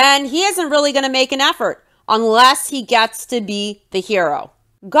 And he isn't really going to make an effort unless he gets to be the hero.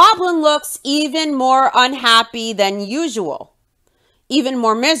 Goblin looks even more unhappy than usual, even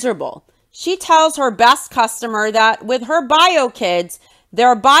more miserable. She tells her best customer that with her bio kids,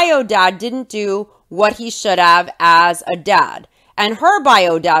 their bio dad didn't do what he should have as a dad. And her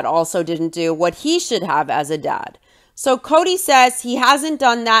bio dad also didn't do what he should have as a dad. So Cody says he hasn't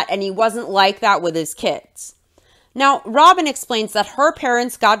done that and he wasn't like that with his kids. Now, Robin explains that her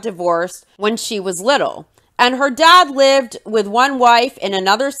parents got divorced when she was little. And her dad lived with one wife in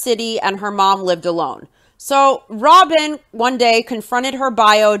another city and her mom lived alone. So Robin one day confronted her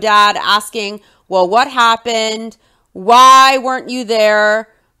bio dad asking, well, what happened? Why weren't you there?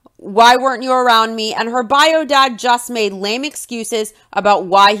 Why weren't you around me? And her bio dad just made lame excuses about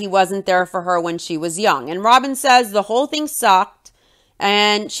why he wasn't there for her when she was young. And Robin says the whole thing sucked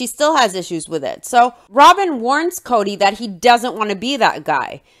and she still has issues with it. So Robin warns Cody that he doesn't want to be that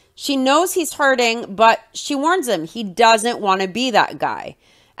guy. She knows he's hurting, but she warns him he doesn't want to be that guy.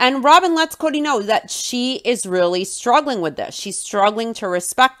 And Robin lets Cody know that she is really struggling with this. She's struggling to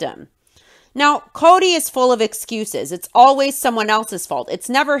respect him. Now, Cody is full of excuses. It's always someone else's fault. It's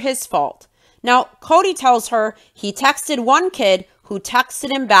never his fault. Now, Cody tells her he texted one kid who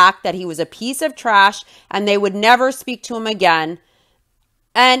texted him back that he was a piece of trash and they would never speak to him again.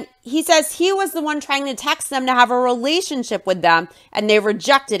 And he says he was the one trying to text them to have a relationship with them, and they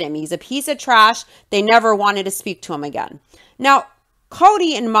rejected him. He's a piece of trash. They never wanted to speak to him again. Now,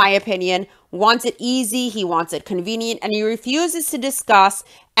 Cody, in my opinion, wants it easy. He wants it convenient, and he refuses to discuss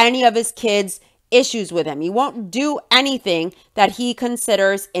any of his kids' issues with him. He won't do anything that he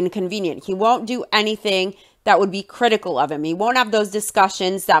considers inconvenient. He won't do anything that would be critical of him. He won't have those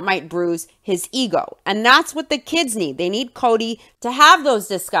discussions that might bruise his ego. And that's what the kids need. They need Cody to have those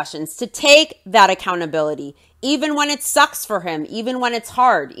discussions, to take that accountability, even when it sucks for him, even when it's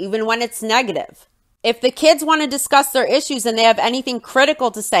hard, even when it's negative. If the kids want to discuss their issues and they have anything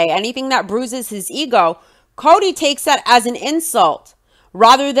critical to say, anything that bruises his ego, Cody takes that as an insult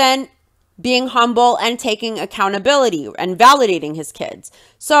rather than being humble and taking accountability and validating his kids.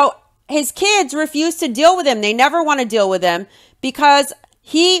 So his kids refuse to deal with him. They never want to deal with him because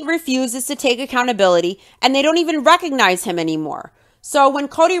he refuses to take accountability and they don't even recognize him anymore. So when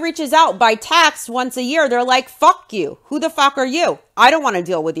Cody reaches out by text once a year, they're like, fuck you. Who the fuck are you? I don't want to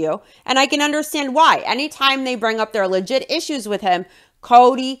deal with you. And I can understand why. Anytime they bring up their legit issues with him,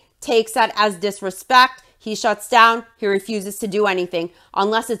 Cody takes that as disrespect. He shuts down. He refuses to do anything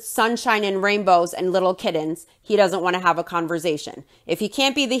unless it's sunshine and rainbows and little kittens. He doesn't want to have a conversation. If he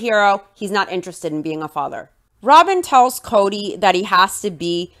can't be the hero, he's not interested in being a father. Robin tells Cody that he has to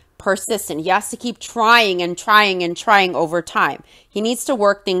be persistent. He has to keep trying and trying and trying over time. He needs to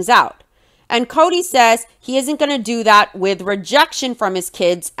work things out. And Cody says he isn't going to do that with rejection from his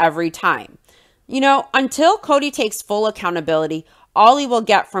kids every time. You know, until Cody takes full accountability, all he will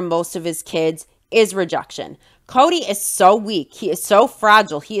get from most of his kids is rejection. Cody is so weak. He is so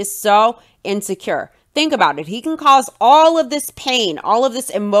fragile. He is so insecure. Think about it. He can cause all of this pain, all of this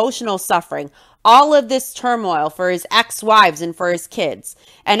emotional suffering, all of this turmoil for his ex-wives and for his kids.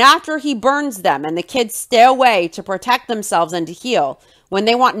 And after he burns them and the kids stay away to protect themselves and to heal, when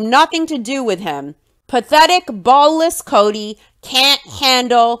they want nothing to do with him, pathetic, ballless Cody can't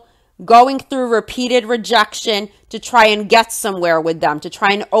handle going through repeated rejection to try and get somewhere with them, to try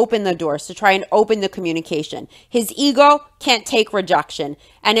and open the doors, to try and open the communication. His ego can't take rejection,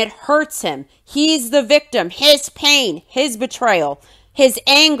 and it hurts him. He's the victim, his pain, his betrayal, his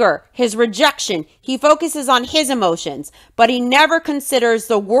anger, his rejection. He focuses on his emotions, but he never considers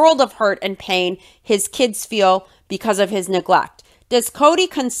the world of hurt and pain his kids feel because of his neglect. Does Cody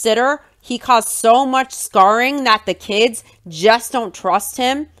consider he caused so much scarring that the kids just don't trust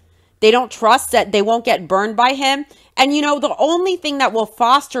him? They don't trust that they won't get burned by him. And you know, the only thing that will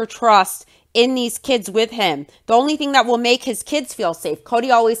foster trust in these kids with him, the only thing that will make his kids feel safe. Cody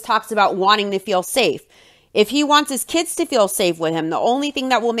always talks about wanting to feel safe. If he wants his kids to feel safe with him, the only thing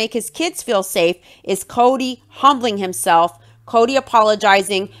that will make his kids feel safe is Cody humbling himself, Cody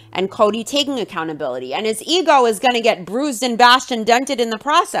apologizing, and Cody taking accountability. And his ego is going to get bruised and bashed and dented in the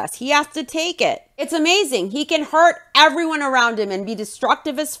process. He has to take it. It's amazing. He can hurt everyone around him and be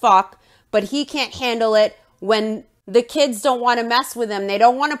destructive as fuck, but he can't handle it when the kids don't want to mess with him. They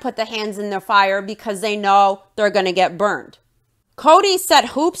don't want to put the hands in the fire because they know they're going to get burned. Cody set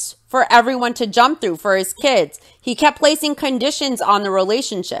hoops for everyone to jump through for his kids. He kept placing conditions on the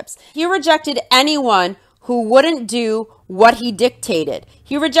relationships. He rejected anyone who wouldn't do what he dictated.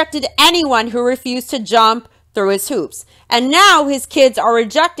 He rejected anyone who refused to jump through his hoops. And now his kids are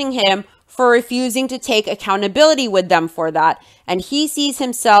rejecting him for refusing to take accountability with them for that. And he sees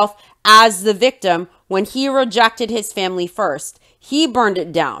himself as the victim when he rejected his family first. He burned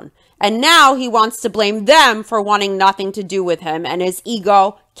it down. And now he wants to blame them for wanting nothing to do with him, and his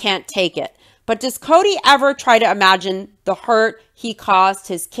ego can't take it. But does Cody ever try to imagine the hurt he caused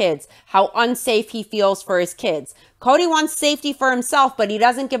his kids, how unsafe he feels for his kids? Cody wants safety for himself, but he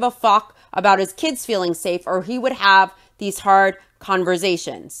doesn't give a fuck about his kids feeling safe, or he would have these hard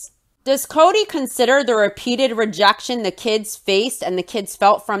conversations. Does Cody consider the repeated rejection the kids faced and the kids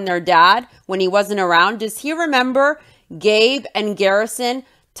felt from their dad when he wasn't around? Does he remember Gabe and Garrison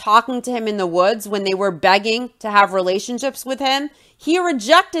talking to him in the woods when they were begging to have relationships with him? He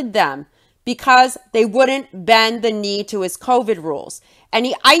rejected them because they wouldn't bend the knee to his COVID rules, and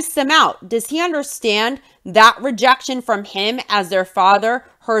he iced them out. Does he understand that rejection from him as their father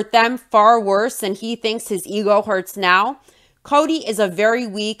hurt them far worse than he thinks his ego hurts now? Cody is a very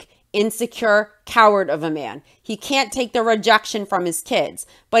weak, insecure coward of a man. He can't take the rejection from his kids,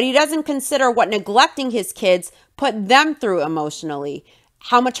 but he doesn't consider what neglecting his kids put them through emotionally,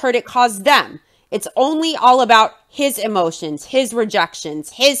 how much hurt it caused them. It's only all about his emotions, his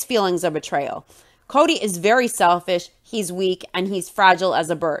rejections, his feelings of betrayal. Cody is very selfish, he's weak, and he's fragile as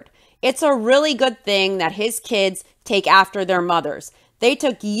a bird. It's a really good thing that his kids take after their mothers. They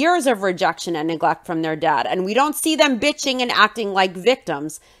took years of rejection and neglect from their dad, and we don't see them bitching and acting like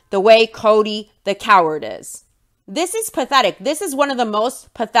victims the way Cody the coward is. This is pathetic. This is one of the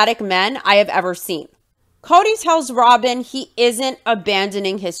most pathetic men I have ever seen. Cody tells Robin he isn't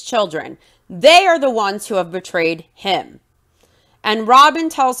abandoning his children. They are the ones who have betrayed him. And Robin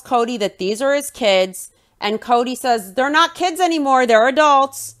tells Cody that these are his kids, and Cody says they're not kids anymore, they're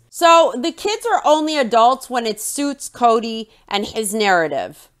adults. So the kids are only adults when it suits Cody and his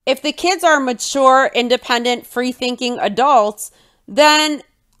narrative. If the kids are mature, independent, free-thinking adults, then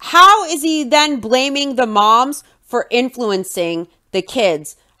how is he then blaming the moms for influencing the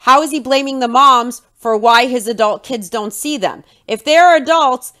kids? How is he blaming the moms for why his adult kids don't see them? If they're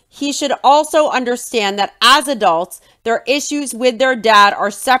adults, he should also understand that as adults, their issues with their dad are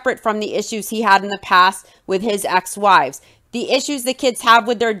separate from the issues he had in the past with his ex-wives. The issues the kids have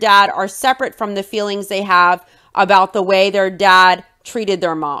with their dad are separate from the feelings they have about the way their dad treated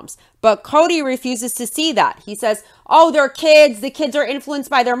their moms. But Cody refuses to see that. He says, oh, they're kids. The kids are influenced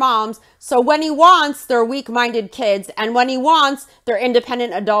by their moms. So when he wants, they're weak-minded kids. And when he wants, they're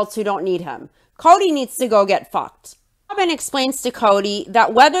independent adults who don't need him. Cody needs to go get fucked. Robin explains to Cody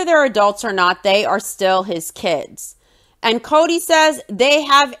that whether they're adults or not, they are still his kids. And Cody says they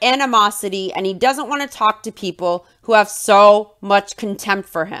have animosity and he doesn't want to talk to people who have so much contempt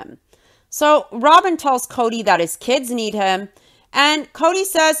for him. So Robin tells Cody that his kids need him. And Cody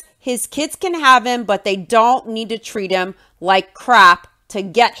says his kids can have him, but they don't need to treat him like crap to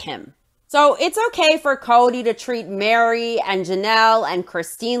get him. So it's okay for Cody to treat Mary and Janelle and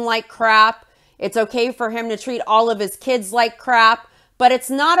Christine like crap. It's okay for him to treat all of his kids like crap, but it's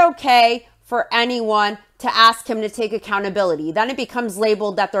not okay for anyone to ask him to take accountability. Then it becomes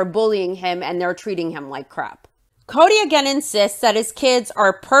labeled that they're bullying him and they're treating him like crap. Cody again insists that his kids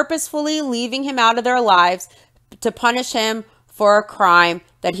are purposefully leaving him out of their lives to punish him for a crime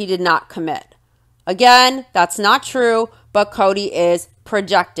that he did not commit. Again, that's not true, but Cody is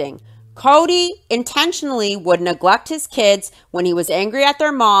projecting. Cody intentionally would neglect his kids when he was angry at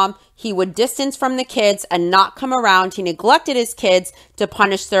their mom. He would distance from the kids and not come around. He neglected his kids to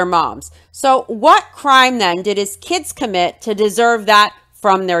punish their moms. So what crime then did his kids commit to deserve that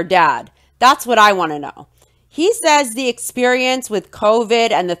from their dad? That's what I want to know. He says the experience with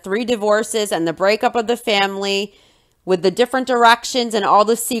COVID and the 3 divorces and the breakup of the family with the different directions and all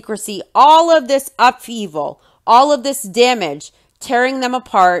the secrecy, all of this upheaval, all of this damage, tearing them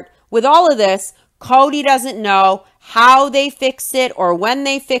apart. With all of this, Cody doesn't know how they fix it or when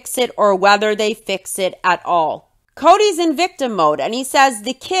they fix it or whether they fix it at all. Cody's in victim mode and he says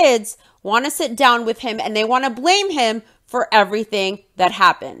the kids want to sit down with him and they want to blame him for everything that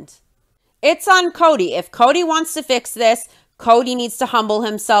happened. It's on Cody. If Cody wants to fix this, Cody needs to humble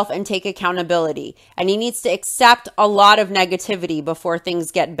himself and take accountability. And he needs to accept a lot of negativity before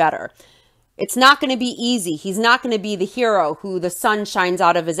things get better. It's not going to be easy. He's not going to be the hero who the sun shines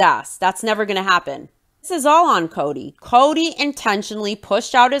out of his ass. That's never going to happen. This is all on Cody. Cody intentionally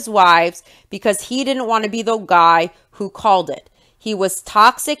pushed out his wives because he didn't want to be the guy who called it. He was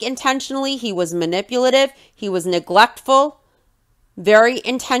toxic intentionally. He was manipulative. He was neglectful, very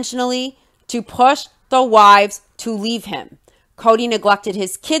intentionally, to push the wives to leave him. Cody neglected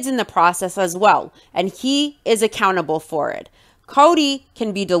his kids in the process as well, and he is accountable for it. Cody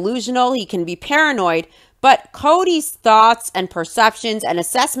can be delusional, he can be paranoid, but Cody's thoughts and perceptions and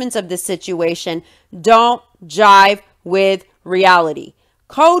assessments of the situation don't jive with reality.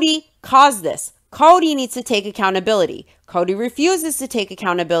 Cody caused this. Cody needs to take accountability. Cody refuses to take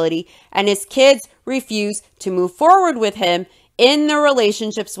accountability, and his kids refuse to move forward with him in their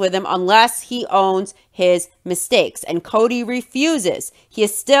relationships with him unless he owns his mistakes. And Cody refuses. He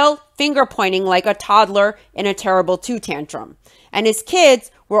is still finger pointing like a toddler in a terrible two tantrum. And his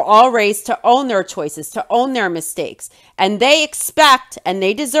kids were all raised to own their choices, to own their mistakes. And they expect and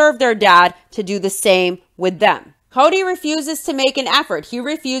they deserve their dad to do the same with them. Cody refuses to make an effort. He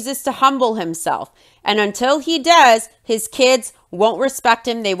refuses to humble himself. And until he does, his kids won't respect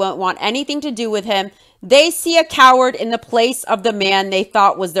him. They won't want anything to do with him. They see a coward in the place of the man they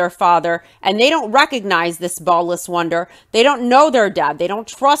thought was their father, and they don't recognize this ballless wonder. They don't know their dad. They don't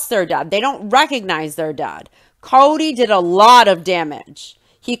trust their dad. They don't recognize their dad. Cody did a lot of damage.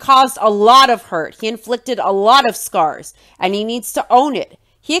 He caused a lot of hurt. He inflicted a lot of scars, and he needs to own it.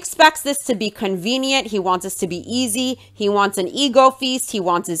 He expects this to be convenient. He wants this to be easy. He wants an ego feast. He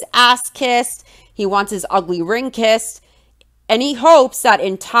wants his ass kissed. He wants his ugly ring kissed. And he hopes that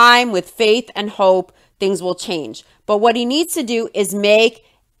in time, with faith and hope, things will change. But what he needs to do is make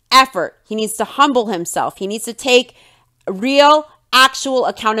effort. He needs to humble himself. He needs to take real, actual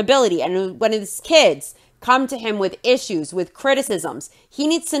accountability. And when his kids come to him with issues, with criticisms, he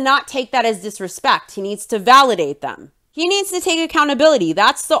needs to not take that as disrespect. He needs to validate them. He needs to take accountability.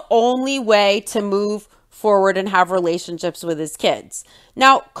 That's the only way to move forward and have relationships with his kids.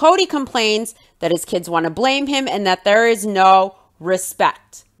 Now, Cody complains that his kids want to blame him and that there is no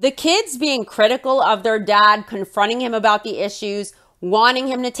respect. The kids being critical of their dad, confronting him about the issues, wanting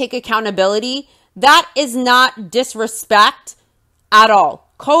him to take accountability, that is not disrespect at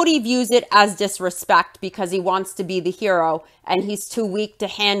all. Cody views it as disrespect because he wants to be the hero and he's too weak to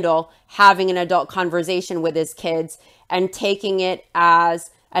handle having an adult conversation with his kids and taking it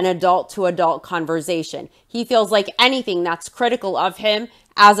as an adult to adult conversation. He feels like anything that's critical of him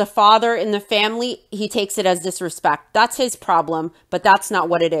as a father in the family, he takes it as disrespect. That's his problem, but that's not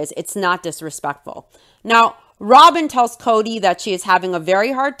what it is. It's not disrespectful. Now, Robin tells Cody that she is having a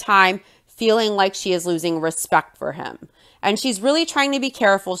very hard time feeling like she is losing respect for him. And she's really trying to be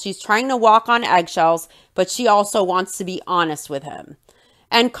careful. She's trying to walk on eggshells, but she also wants to be honest with him.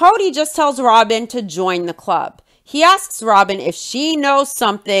 And Cody just tells Robin to join the club. He asks Robin if she knows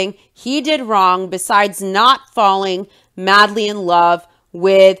something he did wrong besides not falling madly in love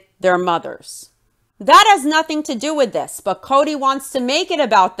with their mothers. That has nothing to do with this, but Cody wants to make it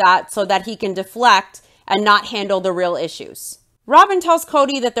about that so that he can deflect and not handle the real issues. Robin tells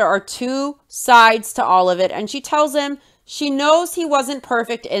Cody that there are two sides to all of it, and she tells him she knows he wasn't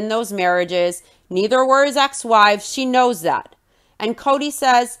perfect in those marriages. Neither were his ex-wives. She knows that. And Cody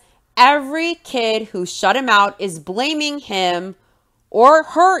says every kid who shut him out is blaming him or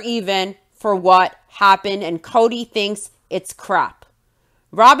her even for what happened, and Cody thinks it's crap.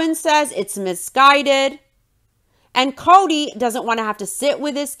 Robin says it's misguided, and Cody doesn't want to have to sit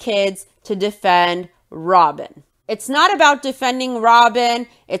with his kids to defend Robin. It's not about defending Robin.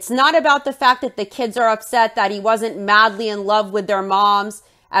 It's not about the fact that the kids are upset that he wasn't madly in love with their moms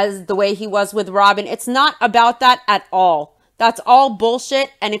as the way he was with Robin. It's not about that at all. That's all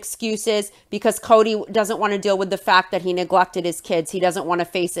bullshit and excuses because Cody doesn't want to deal with the fact that he neglected his kids. He doesn't want to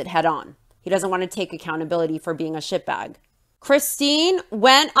face it head on. He doesn't want to take accountability for being a shitbag. Christine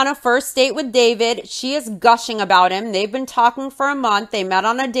went on a first date with David. She is gushing about him. They've been talking for a month. They met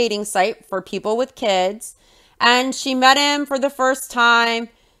on a dating site for people with kids. And she met him for the first time.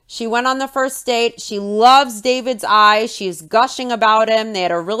 She went on the first date. She loves David's eyes. She's gushing about him. They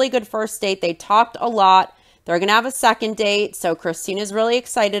had a really good first date. They talked a lot. They're going to have a second date. So Christine is really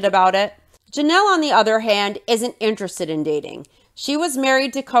excited about it. Janelle, on the other hand, isn't interested in dating. She was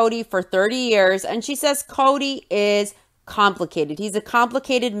married to Cody for 30 years. And she says Cody is complicated. He's a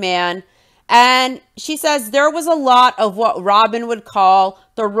complicated man. And she says there was a lot of what Robin would call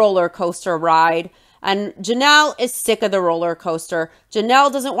the roller coaster ride. And Janelle is sick of the roller coaster.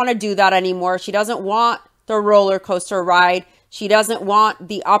 Janelle doesn't want to do that anymore. She doesn't want the roller coaster ride. She doesn't want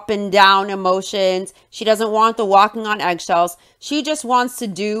the up and down emotions. She doesn't want the walking on eggshells. She just wants to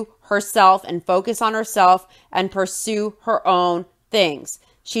do herself and focus on herself and pursue her own things.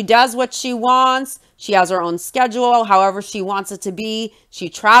 She does what she wants. She has her own schedule, however she wants it to be. She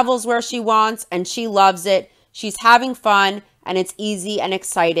travels where she wants and she loves it. She's having fun and it's easy and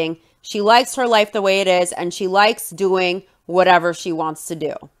exciting. She likes her life the way it is, and she likes doing whatever she wants to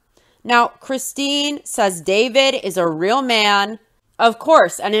do. Now, Christine says David is a real man, of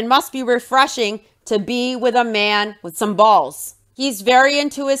course, and it must be refreshing to be with a man with some balls. He's very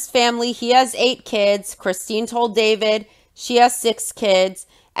into his family. He has 8 kids. Christine told David she has 6 kids,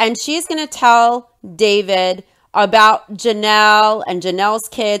 and she's going to tell David about Janelle and Janelle's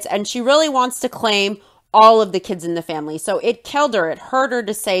kids, and she really wants to claim all of the kids in the family. So it killed her. It hurt her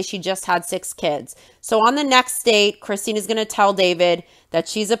to say she just had 6 kids. So on the next date, Christine is going to tell David that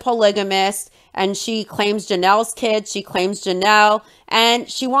she's a polygamist, and she claims Janelle's kids. She claims Janelle,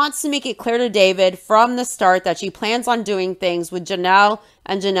 and she wants to make it clear to David from the start that she plans on doing things with Janelle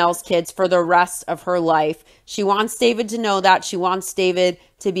and Janelle's kids for the rest of her life. She wants David to know that. She wants David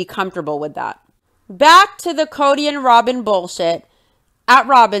to be comfortable with that. Back to the Cody and Robin bullshit. At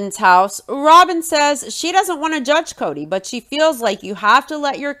Robin's house, Robin says she doesn't want to judge Cody, but she feels like you have to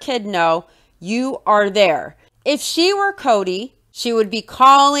let your kid know you are there. If she were Cody, she would be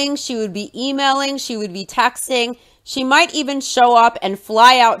calling, she would be emailing, she would be texting. She might even show up and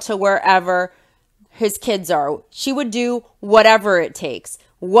fly out to wherever his kids are. She would do whatever it takes,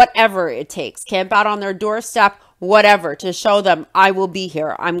 camp out on their doorstep, whatever, to show them I will be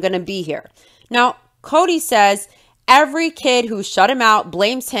here. I'm going to be here. Now, Cody says every kid who shut him out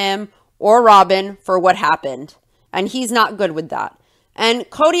blames him or Robin for what happened, and he's not good with that. And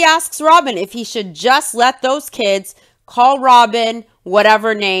Cody asks Robin if he should just let those kids call Robin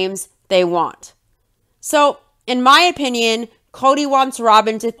whatever names they want. So, in my opinion, Cody wants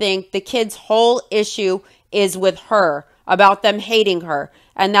Robin to think the kids' whole issue is with her, about them hating her,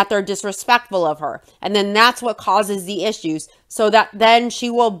 and that they're disrespectful of her. And then that's what causes the issues, so that then she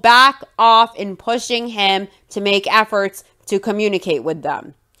will back off in pushing him to make efforts to communicate with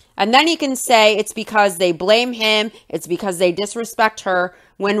them. And then he can say it's because they blame him, it's because they disrespect her,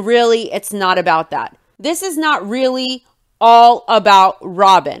 when really it's not about that. This is not really all about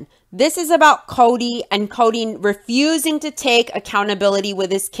Robin. This is about Cody, and Cody refusing to take accountability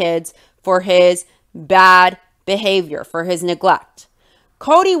with his kids for his bad behavior, for his neglect.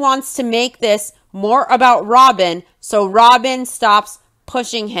 Cody wants to make this more about Robin, so Robin stops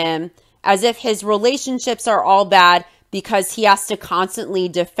pushing him as if his relationships are all bad because he has to constantly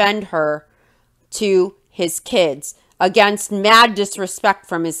defend her to his kids against mad disrespect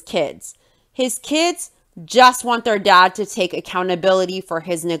from his kids. His kids just want their dad to take accountability for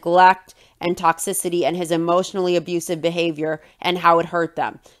his neglect and toxicity and his emotionally abusive behavior and how it hurt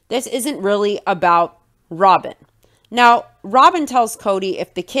them. This isn't really about Robin. Now, Robin tells Cody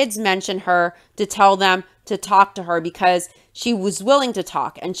if the kids mention her to tell them to talk to her because she was willing to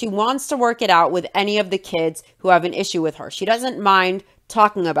talk and she wants to work it out with any of the kids who have an issue with her. She doesn't mind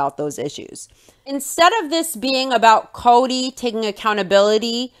talking about those issues. Instead of this being about Cody taking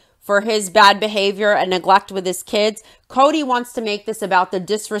accountability for his bad behavior and neglect with his kids, Cody wants to make this about the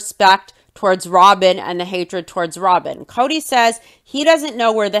disrespect towards Robin and the hatred towards Robin. Cody says he doesn't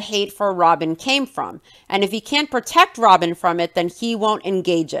know where the hate for Robin came from, and if he can't protect Robin from it, then he won't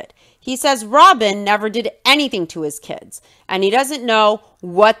engage it. He says Robin never did anything to his kids, and he doesn't know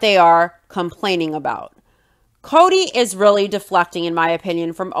what they are complaining about. Cody is really deflecting, in my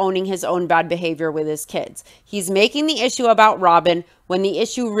opinion, from owning his own bad behavior with his kids. He's making the issue about Robin when the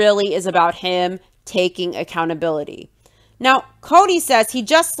issue really is about him taking accountability. Now, Cody says he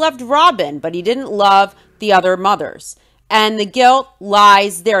just loved Robin, but he didn't love the other mothers. And the guilt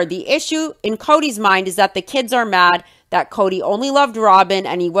lies there. The issue in Cody's mind is that the kids are mad that Cody only loved Robin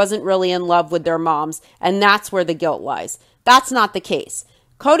and he wasn't really in love with their moms. And that's where the guilt lies. That's not the case.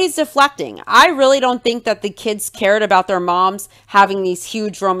 Cody's deflecting. I really don't think that the kids cared about their moms having these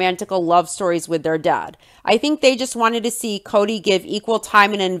huge romantical love stories with their dad. I think they just wanted to see Cody give equal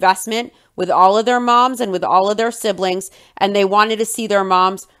time and investment with all of their moms and with all of their siblings, and they wanted to see their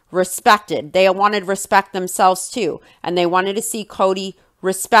moms respected. They wanted respect themselves too, and they wanted to see Cody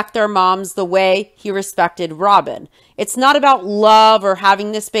respect their moms the way he respected Robin. It's not about love or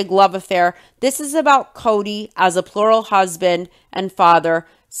having this big love affair. This is about Cody as a plural husband and father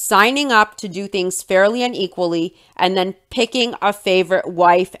signing up to do things fairly and equally and then picking a favorite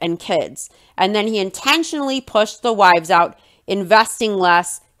wife and kids. And then he intentionally pushed the wives out, investing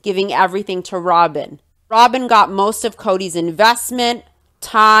less, giving everything to Robin. Robin got most of Cody's investment,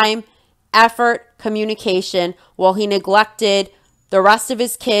 time, effort, communication, while he neglected the rest of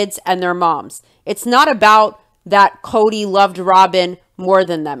his kids and their moms. It's not about that Cody loved Robin more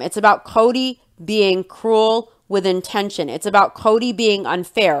than them. It's about Cody being cruel with intention. It's about Cody being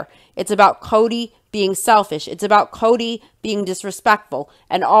unfair. It's about Cody being selfish. It's about Cody being disrespectful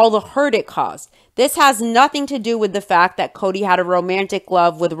and all the hurt it caused. This has nothing to do with the fact that Cody had a romantic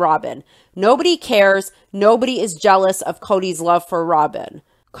love with Robin. Nobody cares. Nobody is jealous of Cody's love for Robin.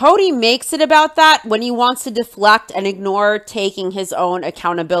 Cody makes it about that when he wants to deflect and ignore taking his own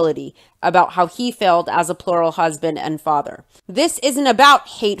accountability about how he failed as a plural husband and father. This isn't about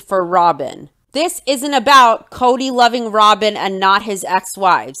hate for Robin. This isn't about Cody loving Robin and not his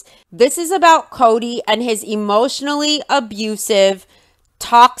ex-wives. This is about Cody and his emotionally abusive,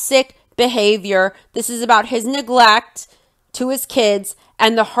 toxic behavior. This is about his neglect to his kids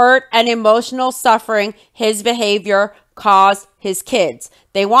and the hurt and emotional suffering his behavior caused his kids.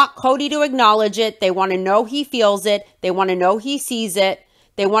 They want Cody to acknowledge it. They want to know he feels it. They want to know he sees it.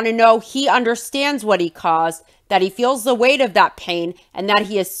 They want to know he understands what he caused, that he feels the weight of that pain, and that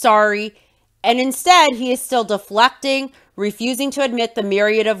he is sorry. And instead, he is still deflecting, refusing to admit the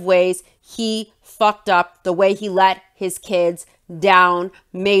myriad of ways he fucked up, the way he let his kids down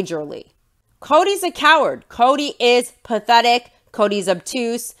majorly. Cody's a coward. Cody is pathetic. Cody's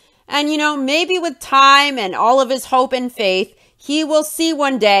obtuse. And, maybe with time and all of his hope and faith, he will see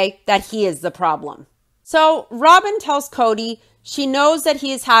one day that he is the problem. So Robin tells Cody she knows that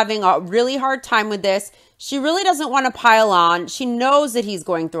he is having a really hard time with this. She really doesn't want to pile on. She knows that he's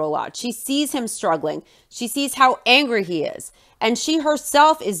going through a lot. She sees him struggling. She sees how angry he is. And she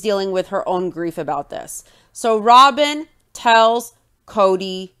herself is dealing with her own grief about this. So Robin tells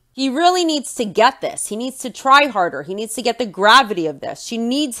Cody he really needs to get this. He needs to try harder. He needs to get the gravity of this. She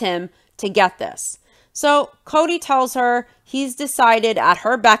needs him to get this. So Cody tells her he's decided at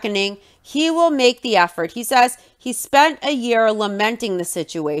her beckoning, he will make the effort. He says he spent a year lamenting the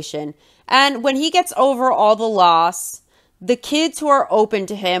situation. And when he gets over all the loss, the kids who are open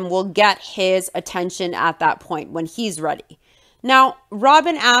to him will get his attention at that point when he's ready. Now,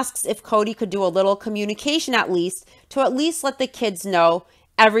 Robin asks if Cody could do a little communication at least to at least let the kids know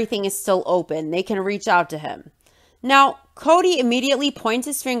everything is still open. They can reach out to him. Now, Cody immediately points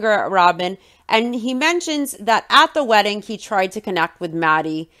his finger at Robin and he mentions that at the wedding he tried to connect with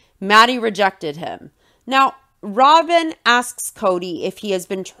Maddie. Maddie rejected him. Now, Robin asks Cody if he has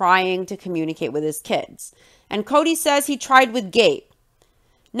been trying to communicate with his kids. And Cody says he tried with Gabe.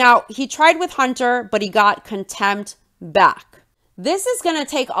 Now, he tried with Hunter, but he got contempt back. This is going to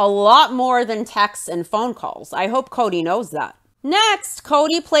take a lot more than texts and phone calls. I hope Cody knows that. Next,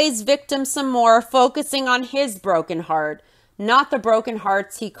 Cody plays victim some more, focusing on his broken heart, not the broken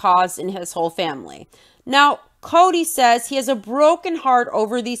hearts he caused in his whole family. Now, Cody says he has a broken heart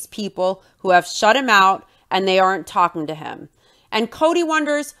over these people who have shut him out and they aren't talking to him. And Cody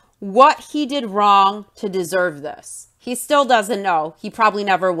wonders what he did wrong to deserve this. He still doesn't know. He probably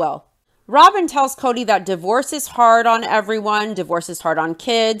never will. Robin tells Cody that divorce is hard on everyone. Divorce is hard on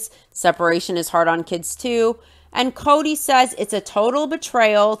kids. Separation is hard on kids too. And Cody says it's a total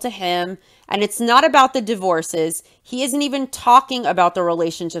betrayal to him. And it's not about the divorces. He isn't even talking about the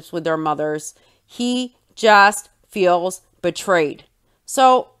relationships with their mothers. He just feels betrayed.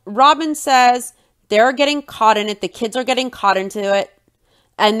 So Robin says they're getting caught in it. The kids are getting caught into it.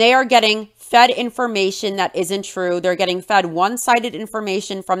 And they are getting fed information that isn't true. They're getting fed one-sided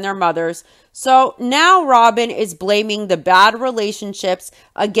information from their mothers. So now Robin is blaming the bad relationships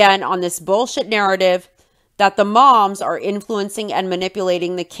again on this bullshit narrative that the moms are influencing and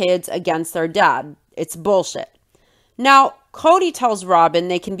manipulating the kids against their dad. It's bullshit. Now, Cody tells Robin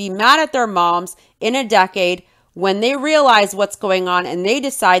they can be mad at their moms in a decade when they realize what's going on and they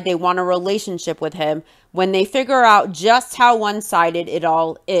decide they want a relationship with him, when they figure out just how one-sided it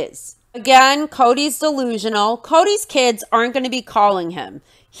all is. Again, Cody's delusional. Cody's kids aren't going to be calling him.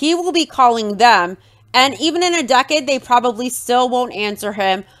 He will be calling them. And even in a decade, they probably still won't answer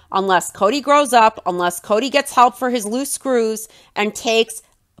him unless Cody grows up, unless Cody gets help for his loose screws and takes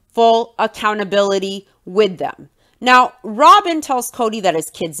full accountability with them. Now, Robin tells Cody that his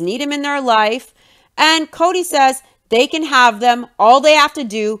kids need him in their life. And Cody says they can have them. All they have to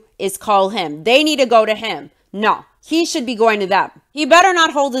do is call him. They need to go to him. No, he should be going to them. He better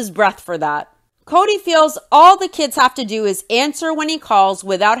not hold his breath for that. Cody feels all the kids have to do is answer when he calls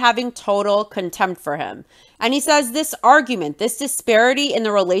without having total contempt for him. And he says this argument, this disparity in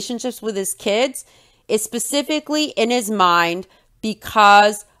the relationships with his kids is specifically in his mind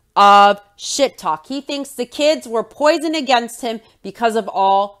because of shit talk. He thinks the kids were poisoned against him because of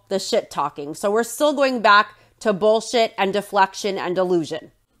all the shit talking. So we're still going back to bullshit and deflection and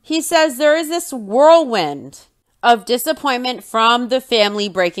delusion. He says there is this whirlwind of disappointment from the family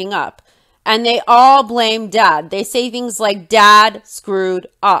breaking up. And they all blame Dad. They say things like, Dad screwed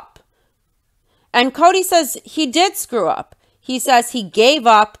up. And Cody says he did screw up. He says he gave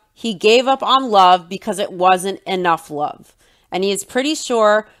up. He gave up on love because it wasn't enough love. And he is pretty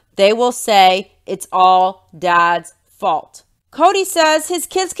sure they will say it's all Dad's fault. Cody says his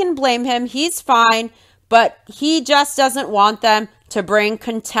kids can blame him. He's fine, but he just doesn't want them to bring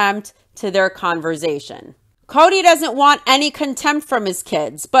contempt to their conversation. Cody doesn't want any contempt from his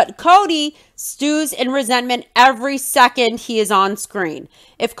kids, but Cody stews in resentment every second he is on screen.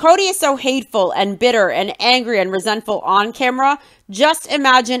 If Cody is so hateful and bitter and angry and resentful on camera, just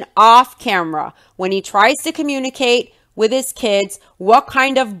imagine off camera when he tries to communicate with his kids what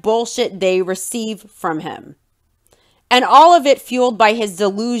kind of bullshit they receive from him. And all of it fueled by his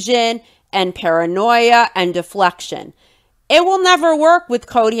delusion and paranoia and deflection. It will never work with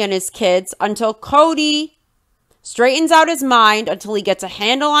Cody and his kids until Cody straightens out his mind, until he gets a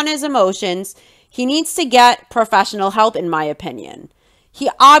handle on his emotions. He needs to get professional help, in my opinion. He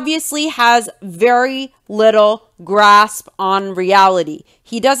obviously has very little grasp on reality.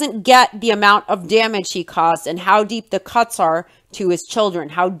 He doesn't get the amount of damage he caused and how deep the cuts are to his children,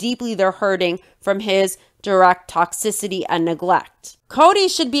 how deeply they're hurting from his direct toxicity and neglect. Cody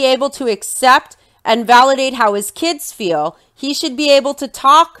should be able to accept and validate how his kids feel. He should be able to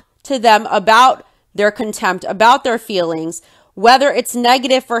talk to them about their contempt, about their feelings, whether it's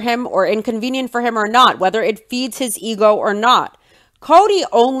negative for him or inconvenient for him or not, whether it feeds his ego or not. Cody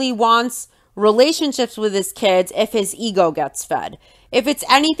only wants relationships with his kids if his ego gets fed. If it's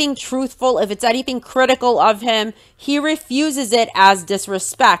anything truthful, if it's anything critical of him, he refuses it as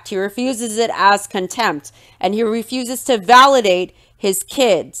disrespect. He refuses it as contempt. And he refuses to validate his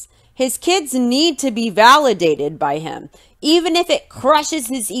kids. His kids need to be validated by him, even if it crushes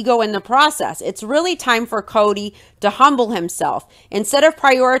his ego in the process. It's really time for Cody to humble himself. Instead of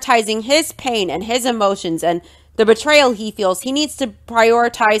prioritizing his pain and his emotions and the betrayal he feels, he needs to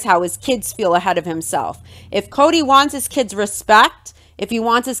prioritize how his kids feel ahead of himself. If Cody wants his kids respect, if he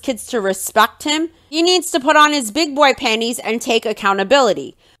wants his kids to respect him, he needs to put on his big boy panties and take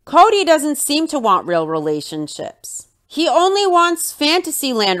accountability. Cody doesn't seem to want real relationships. He only wants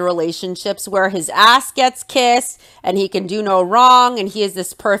fantasyland relationships where his ass gets kissed and he can do no wrong and he is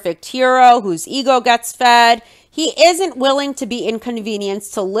this perfect hero whose ego gets fed. He isn't willing to be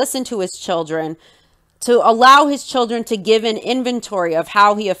inconvenienced, to listen to his children, to allow his children to give an inventory of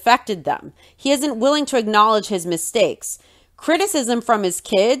how he affected them. He isn't willing to acknowledge his mistakes. Criticism from his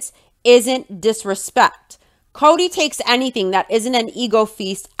kids isn't disrespect. Cody takes anything that isn't an ego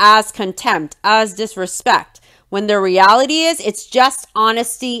feast as contempt, as disrespect, when the reality is it's just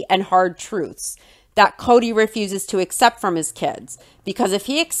honesty and hard truths that Cody refuses to accept from his kids. Because if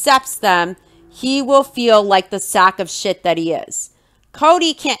he accepts them, he will feel like the sack of shit that he is.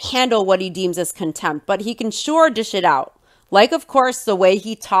 Cody can't handle what he deems as contempt, but he can sure dish it out. Like, of course, the way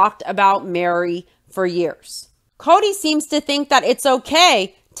he talked about Mary for years. Cody seems to think that it's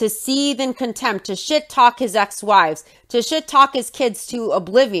okay to seethe in contempt, to shit talk his ex-wives, to shit talk his kids to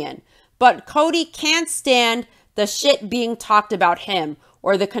oblivion. But Cody can't stand the shit being talked about him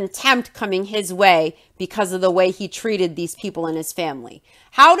or the contempt coming his way because of the way he treated these people in his family.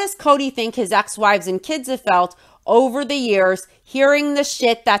 How does Cody think his ex-wives and kids have felt over the years hearing the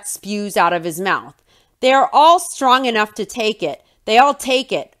shit that spews out of his mouth? They are all strong enough to take it. They all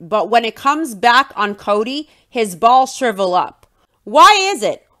take it. But when it comes back on Cody, his balls shrivel up. Why is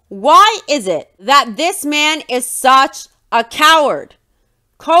it? Why is it that this man is such a coward?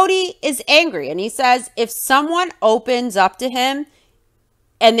 Cody is angry and he says if someone opens up to him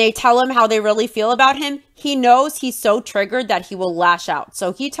and they tell him how they really feel about him, he knows he's so triggered that he will lash out.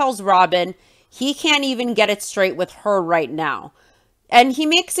 So he tells Robin he can't even get it straight with her right now. And he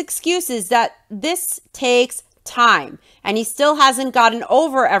makes excuses that this takes time and he still hasn't gotten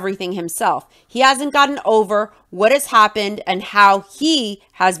over everything himself. He hasn't gotten over what has happened and how he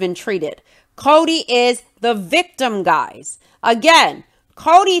has been treated. Cody is the victim, guys. Again,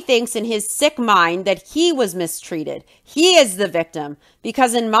 Cody thinks in his sick mind that he was mistreated. He is the victim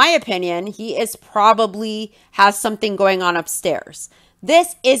because in my opinion, he is probably has something going on upstairs.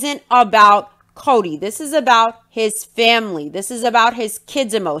 This isn't about Cody. This is about his family. This is about his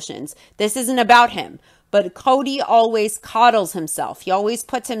kids' emotions. This isn't about him. But Cody always coddles himself. He always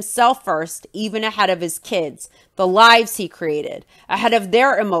puts himself first, even ahead of his kids, the lives he created, ahead of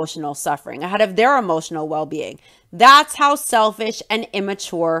their emotional suffering, ahead of their emotional well-being. That's how selfish and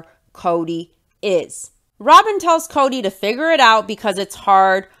immature Cody is. Robin tells Cody to figure it out because it's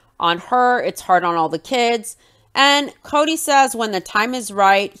hard on her, it's hard on all the kids. And Cody says when the time is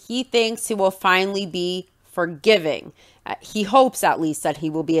right, he thinks he will finally be forgiving. He hopes at least that he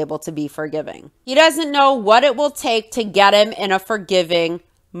will be able to be forgiving. He doesn't know what it will take to get him in a forgiving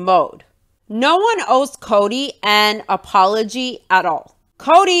mode. No one owes Cody an apology at all.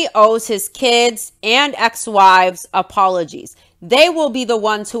 Cody owes his kids and ex-wives apologies. They will be the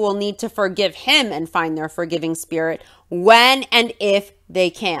ones who will need to forgive him and find their forgiving spirit when and if they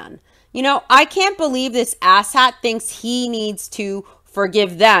can. You know, I can't believe this asshat thinks he needs to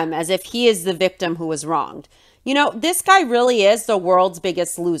forgive them as if he is the victim who was wronged. You know, this guy really is the world's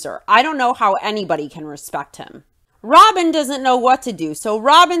biggest loser. I don't know how anybody can respect him. Robin doesn't know what to do, so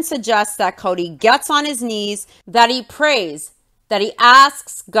Robin suggests that Cody gets on his knees, that he prays, that he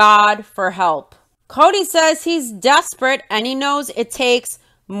asks God for help. Cody says he's desperate and he knows it takes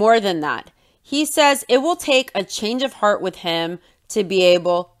more than that. He says it will take a change of heart with him to be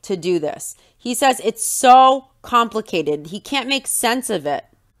able to do this. He says it's so complicated. He can't make sense of it.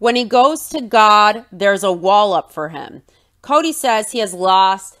 When he goes to God, there's a wall up for him. Cody says he has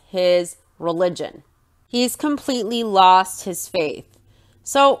lost his religion. He's completely lost his faith.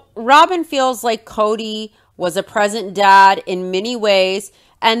 So Robin feels like Cody was a present dad in many ways,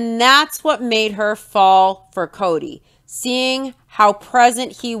 and that's what made her fall for Cody, seeing how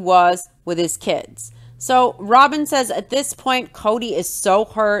present he was with his kids. So Robin says at this point, Cody is so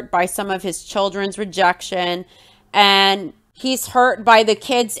hurt by some of his children's rejection, and he's hurt by the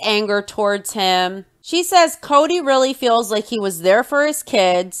kids' anger towards him. She says Cody really feels like he was there for his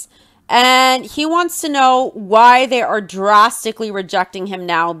kids, and he wants to know why they are drastically rejecting him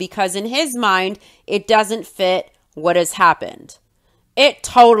now, because in his mind, it doesn't fit what has happened. It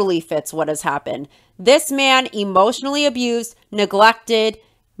totally fits what has happened. This man emotionally abused, neglected,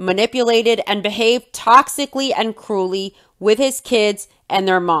 manipulated, and behaved toxically and cruelly with his kids and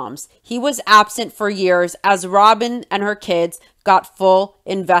their moms. He was absent for years as Robin and her kids got full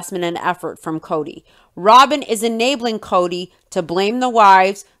investment and effort from Cody. Robin is enabling Cody to blame the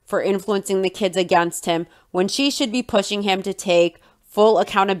wives for influencing the kids against him when she should be pushing him to take full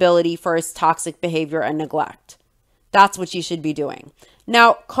accountability for his toxic behavior and neglect. That's what she should be doing.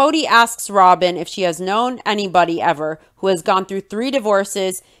 Now, Cody asks Robin if she has known anybody ever who has gone through 3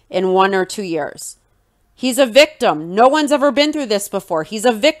 divorces in 1 or 2 years. He's a victim. No one's ever been through this before. He's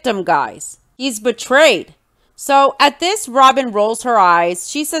a victim, guys. He's betrayed. So at this, Robin rolls her eyes.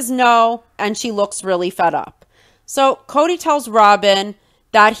 She says no, and she looks really fed up. So Cody tells Robin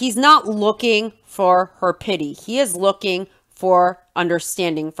that he's not looking for her pity. He is looking for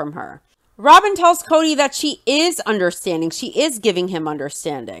understanding from her. Robin tells Cody that she is understanding. She is giving him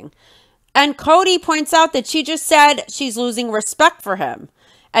understanding. And Cody points out that she just said she's losing respect for him.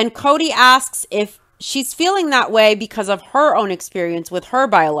 And Cody asks if she's feeling that way because of her own experience with her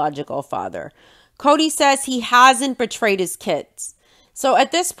biological father. Cody says he hasn't betrayed his kids. So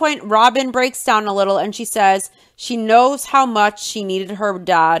at this point, Robin breaks down a little and she says she knows how much she needed her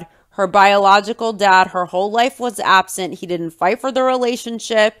dad, her biological dad. Her whole life was absent. He didn't fight for the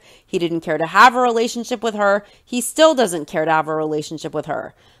relationship. He didn't care to have a relationship with her. He still doesn't care to have a relationship with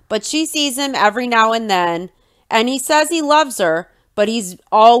her. But she sees him every now and then, and he says he loves her, but he's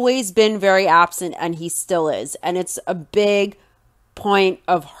always been very absent, and he still is. And it's a big point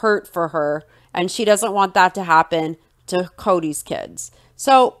of hurt for her, and she doesn't want that to happen to Cody's kids.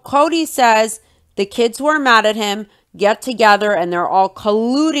 So Cody says the kids who are mad at him get together and they're all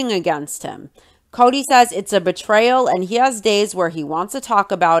colluding against him. Cody says it's a betrayal and he has days where he wants to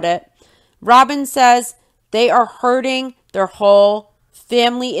talk about it. Robin says they are hurting. Their whole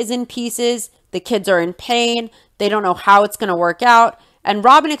family is in pieces. The kids are in pain. They don't know how it's going to work out. And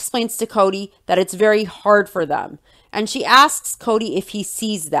Robin explains to Cody that it's very hard for them. And she asks Cody if he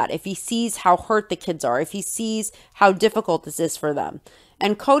sees that, if he sees how hurt the kids are, if he sees how difficult this is for them.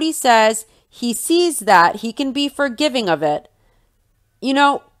 And Cody says he sees that, he can be forgiving of it. You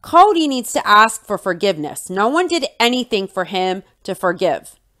know, Cody needs to ask for forgiveness. No one did anything for him to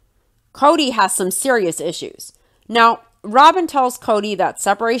forgive. Cody has some serious issues. Now, Robin tells Cody that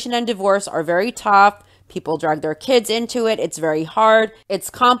separation and divorce are very tough. People drag their kids into it. It's very hard. It's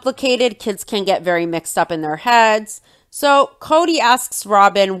complicated. Kids can get very mixed up in their heads. So Cody asks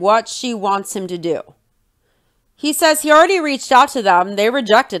Robin what she wants him to do. He says he already reached out to them. They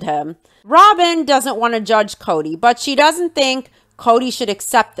rejected him. Robin doesn't want to judge Cody, but she doesn't think Cody should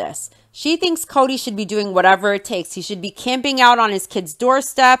accept this. She thinks Cody should be doing whatever it takes. He should be camping out on his kids'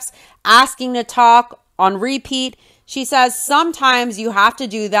 doorsteps, asking to talk on repeat. She says sometimes you have to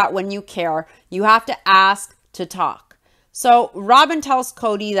do that when you care. You have to ask to talk. So Robin tells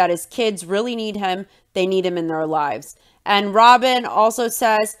Cody that his kids really need him. They need him in their lives. And Robin also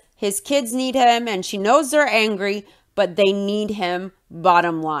says his kids need him and she knows they're angry, but they need him,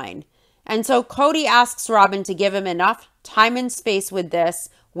 bottom line. And so Cody asks Robin to give him enough time and space with this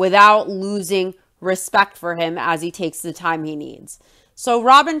without losing respect for him as he takes the time he needs. So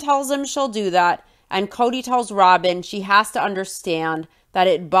Robin tells him she'll do that. And Cody tells Robin she has to understand that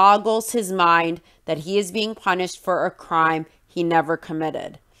it boggles his mind that he is being punished for a crime he never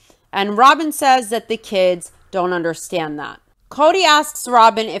committed. And Robin says that the kids don't understand that. Cody asks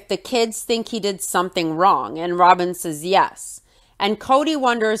Robin if the kids think he did something wrong, and Robin says yes. And Cody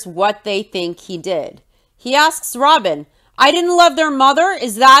wonders what they think he did. He asks Robin, I didn't love their mother,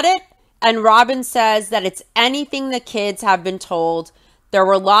 is that it? And Robin says that it's anything the kids have been told. There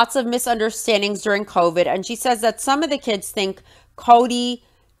were lots of misunderstandings during COVID, and she says that some of the kids think Cody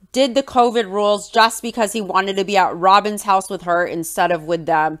did the COVID rules just because he wanted to be at Robin's house with her instead of with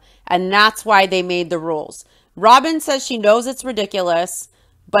them, and that's why they made the rules. Robin says she knows it's ridiculous,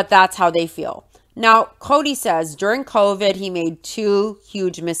 but that's how they feel. Now, Cody says during COVID, he made 2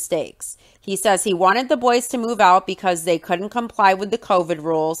 huge mistakes. He says he wanted the boys to move out because they couldn't comply with the COVID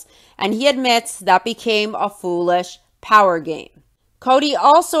rules, and he admits that became a foolish power game. Cody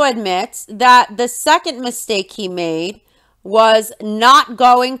also admits that the second mistake he made was not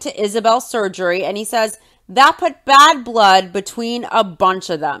going to Isabel's surgery, and he says that put bad blood between a bunch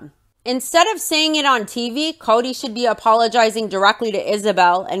of them. Instead of saying it on TV, Cody should be apologizing directly to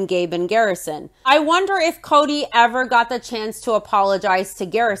Isabel and Gabe and Garrison. I wonder if Cody ever got the chance to apologize to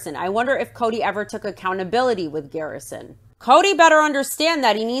Garrison. I wonder if Cody ever took accountability with Garrison. Cody better understand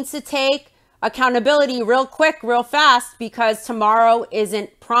that he needs to take accountability real quick, real fast, because tomorrow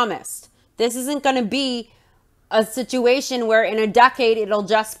isn't promised. This isn't going to be a situation where in a decade it'll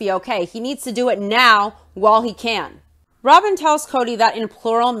just be okay. He needs to do it now while he can. Robin tells Cody that in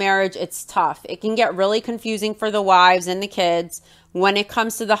plural marriage, it's tough. It can get really confusing for the wives and the kids when it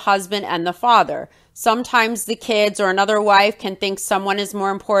comes to the husband and the father. Sometimes the kids or another wife can think someone is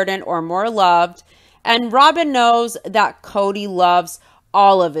more important or more loved. And Robin knows that Cody loves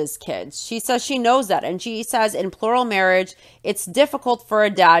all of his kids. She says she knows that. And she says in plural marriage, it's difficult for a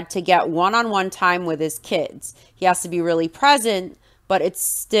dad to get one-on-one time with his kids. He has to be really present, but it's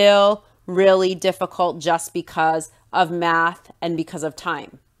still really difficult just because of math and because of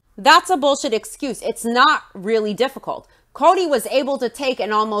time. That's a bullshit excuse. It's not really difficult. Cody was able to take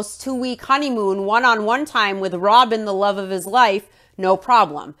an almost 2-week honeymoon one-on-one time with Robin, the love of his life, no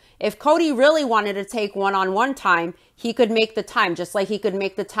problem. If Cody really wanted to take one-on-one time, he could make the time, just like he could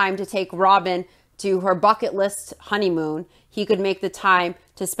make the time to take Robin to her bucket list honeymoon. He could make the time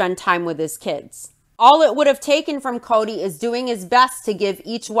to spend time with his kids. All it would have taken from Cody is doing his best to give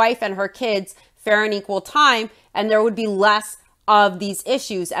each wife and her kids fair and equal time, and there would be less of these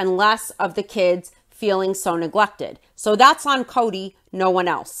issues and less of the kids feeling so neglected. So that's on Cody, no one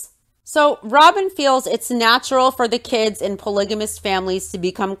else. So Robin feels it's natural for the kids in polygamous families to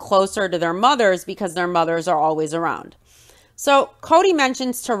become closer to their mothers because their mothers are always around. So Cody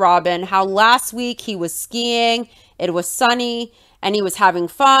mentions to Robin how last week he was skiing, it was sunny, and he was having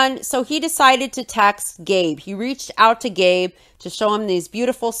fun. So he decided to text Gabe. He reached out to Gabe to show him these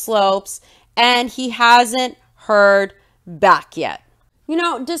beautiful slopes, and he hasn't heard back yet. You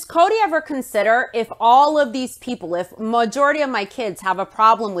know, does Cody ever consider if all of these people, if majority of my kids have a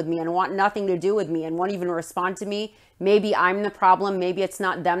problem with me and want nothing to do with me and won't even respond to me, maybe I'm the problem, maybe it's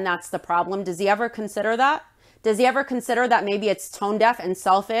not them that's the problem. Does he ever consider that? Does he ever consider that maybe it's tone deaf and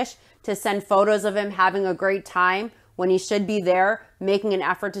selfish to send photos of him having a great time when he should be there making an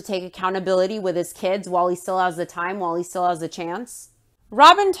effort to take accountability with his kids while he still has the time, while he still has the chance?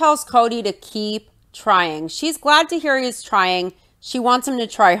 Robin tells Cody to keep trying. She's glad to hear he's trying. She wants him to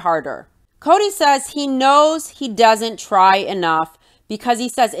try harder. Cody says he knows he doesn't try enough because he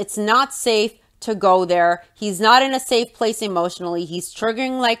says it's not safe to go there. He's not in a safe place emotionally. He's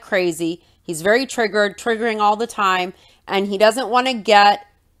triggering like crazy. He's very triggered, triggering all the time, and he doesn't want to get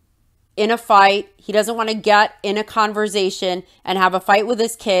in a fight. He doesn't want to get in a conversation and have a fight with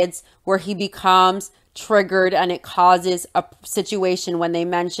his kids where he becomes triggered and it causes a situation when they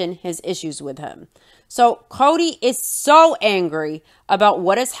mention his issues with him. So Cody is so angry about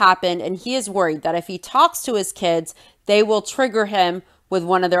what has happened, and he is worried that if he talks to his kids, they will trigger him with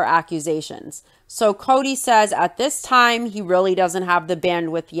one of their accusations. So Cody says at this time, he really doesn't have the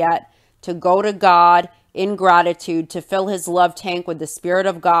bandwidth yet to go to God in gratitude, to fill his love tank with the Spirit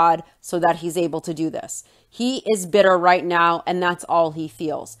of God so that he's able to do this. He is bitter right now, and that's all he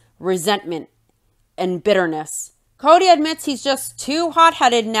feels. Resentment and bitterness. Cody admits he's just too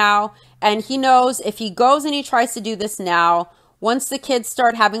hot-headed now, and he knows if he goes and he tries to do this now, once the kids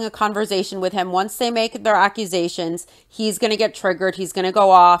start having a conversation with him, once they make their accusations, he's going to get triggered, he's going to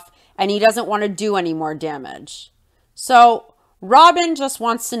go off, and he doesn't want to do any more damage. So Robin just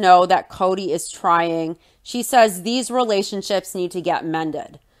wants to know that Cody is trying. She says these relationships need to get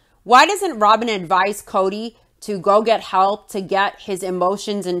mended. Why doesn't Robin advise Cody to go get help, to get his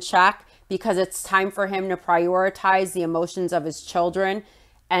emotions in check? Because it's time for him to prioritize the emotions of his children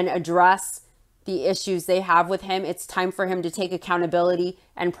and address the issues they have with him. It's time for him to take accountability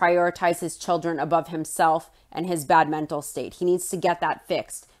and prioritize his children above himself and his bad mental state. He needs to get that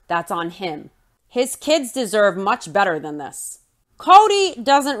fixed. That's on him. His kids deserve much better than this. Cody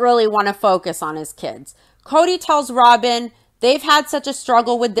doesn't really want to focus on his kids. Cody tells Robin they've had such a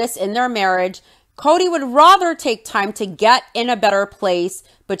struggle with this in their marriage. Cody would rather take time to get in a better place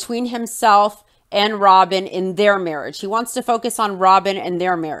between himself and Robin in their marriage. He wants to focus on Robin and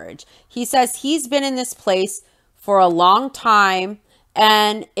their marriage. He says he's been in this place for a long time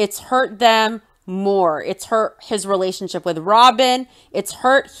and it's hurt them more. It's hurt his relationship with Robin. It's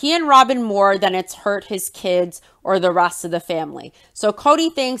hurt he and Robin more than it's hurt his kids or the rest of the family. So Cody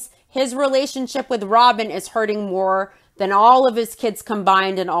thinks his relationship with Robin is hurting more than all of his kids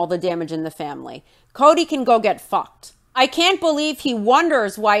combined and all the damage in the family. Cody can go get fucked. I can't believe he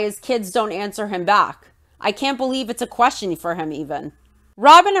wonders why his kids don't answer him back. I can't believe it's a question for him even.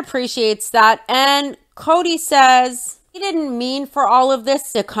 Robin appreciates that, and Cody says he didn't mean for all of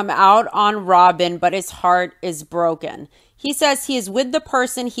this to come out on Robin, but his heart is broken. He says he is with the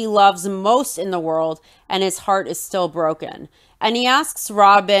person he loves most in the world, and his heart is still broken. And he asks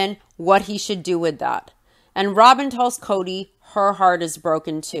Robin what he should do with that. And Robin tells Cody her heart is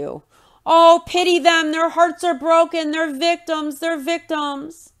broken too. Oh, pity them. Their hearts are broken. They're victims. They're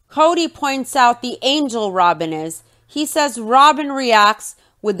victims. Cody points out the angel Robin is. He says Robin reacts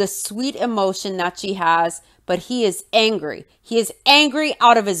with the sweet emotion that she has, but he is angry. He is angry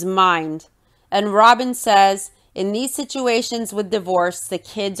out of his mind. And Robin says, in these situations with divorce, the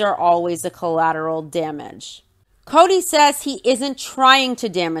kids are always a collateral damage. Cody says he isn't trying to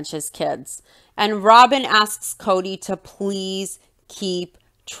damage his kids. And Robin asks Cody to please keep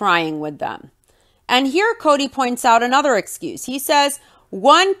trying with them. And here Cody points out another excuse. He says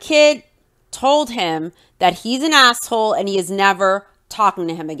one kid told him that he's an asshole and he is never talking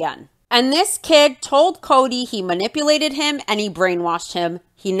to him again. And this kid told Cody he manipulated him and he brainwashed him.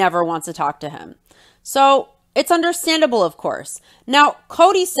 He never wants to talk to him. So it's understandable, of course. Now,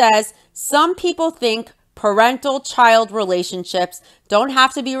 Cody says some people think parental-child relationships don't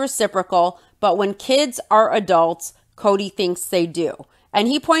have to be reciprocal, but when kids are adults, Cody thinks they do. And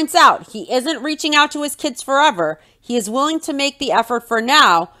he points out he isn't reaching out to his kids forever. He is willing to make the effort for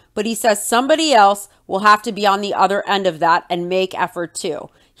now, but he says somebody else will have to be on the other end of that and make effort too.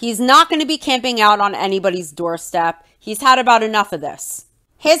 He's not going to be camping out on anybody's doorstep. He's had about enough of this.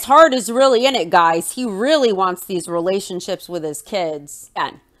 His heart is really in it, guys. He really wants these relationships with his kids.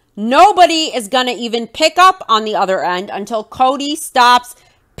 And nobody is going to even pick up on the other end until Cody stops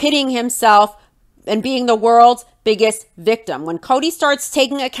pitting himself and being the world's biggest victim. When Cody starts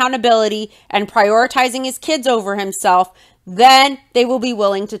taking accountability and prioritizing his kids over himself, then they will be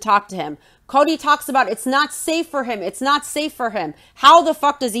willing to talk to him. Cody talks about it's not safe for him. It's not safe for him. How the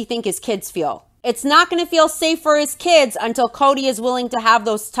fuck does he think his kids feel? It's not going to feel safe for his kids until Cody is willing to have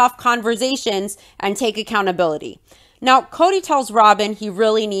those tough conversations and take accountability. Now, Cody tells Robin he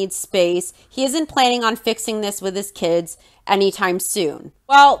really needs space. He isn't planning on fixing this with his kids anytime soon.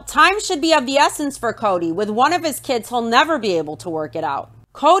 Well, time should be of the essence for Cody. With one of his kids, he'll never be able to work it out.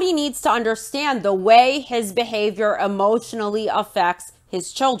 Cody needs to understand the way his behavior emotionally affects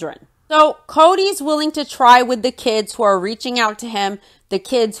his children. So Cody's willing to try with the kids who are reaching out to him, the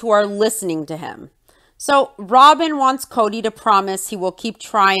kids who are listening to him. So Robin wants Cody to promise he will keep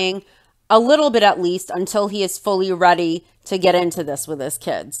trying a little bit at least until he is fully ready to get into this with his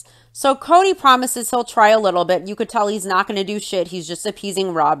kids. So Cody promises he'll try a little bit. You could tell he's not going to do shit. He's just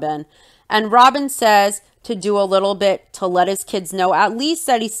appeasing Robin. And Robin says to do a little bit to let his kids know at least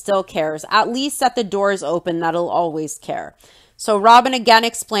that he still cares. At least that the door is open, that he'll always care. So Robin again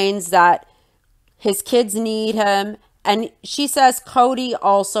explains that his kids need him. And she says Cody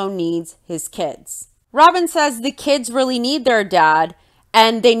also needs his kids. Robin says the kids really need their dad.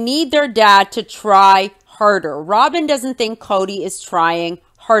 And they need their dad to try harder. Robin doesn't think Cody is trying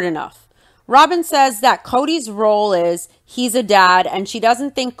hard enough. Robin says that Cody's role is he's a dad, and she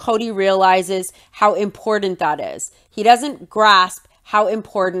doesn't think Cody realizes how important that is. He doesn't grasp how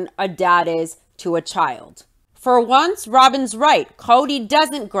important a dad is to a child. For once, Robin's right. Cody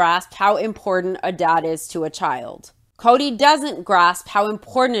doesn't grasp how important a dad is to a child. Cody doesn't grasp how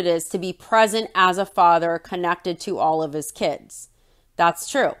important it is to be present as a father connected to all of his kids. That's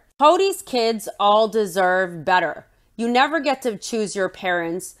true. Cody's kids all deserve better. You never get to choose your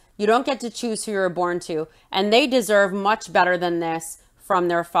parents. You don't get to choose who you're born to. And they deserve much better than this from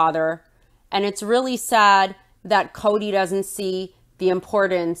their father. And it's really sad that Cody doesn't see the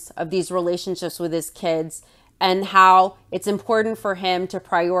importance of these relationships with his kids and how it's important for him to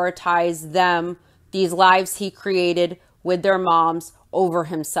prioritize them, these lives he created with their moms, over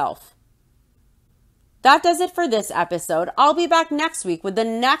himself. That does it for this episode. I'll be back next week with the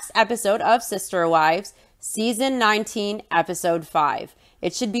next episode of Sister Wives, Season 19, Episode 5.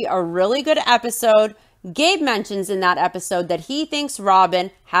 It should be a really good episode. Gabe mentions in that episode that he thinks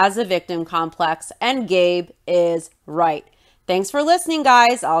Robin has a victim complex, and Gabe is right. Thanks for listening,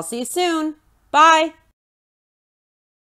 guys. I'll see you soon. Bye.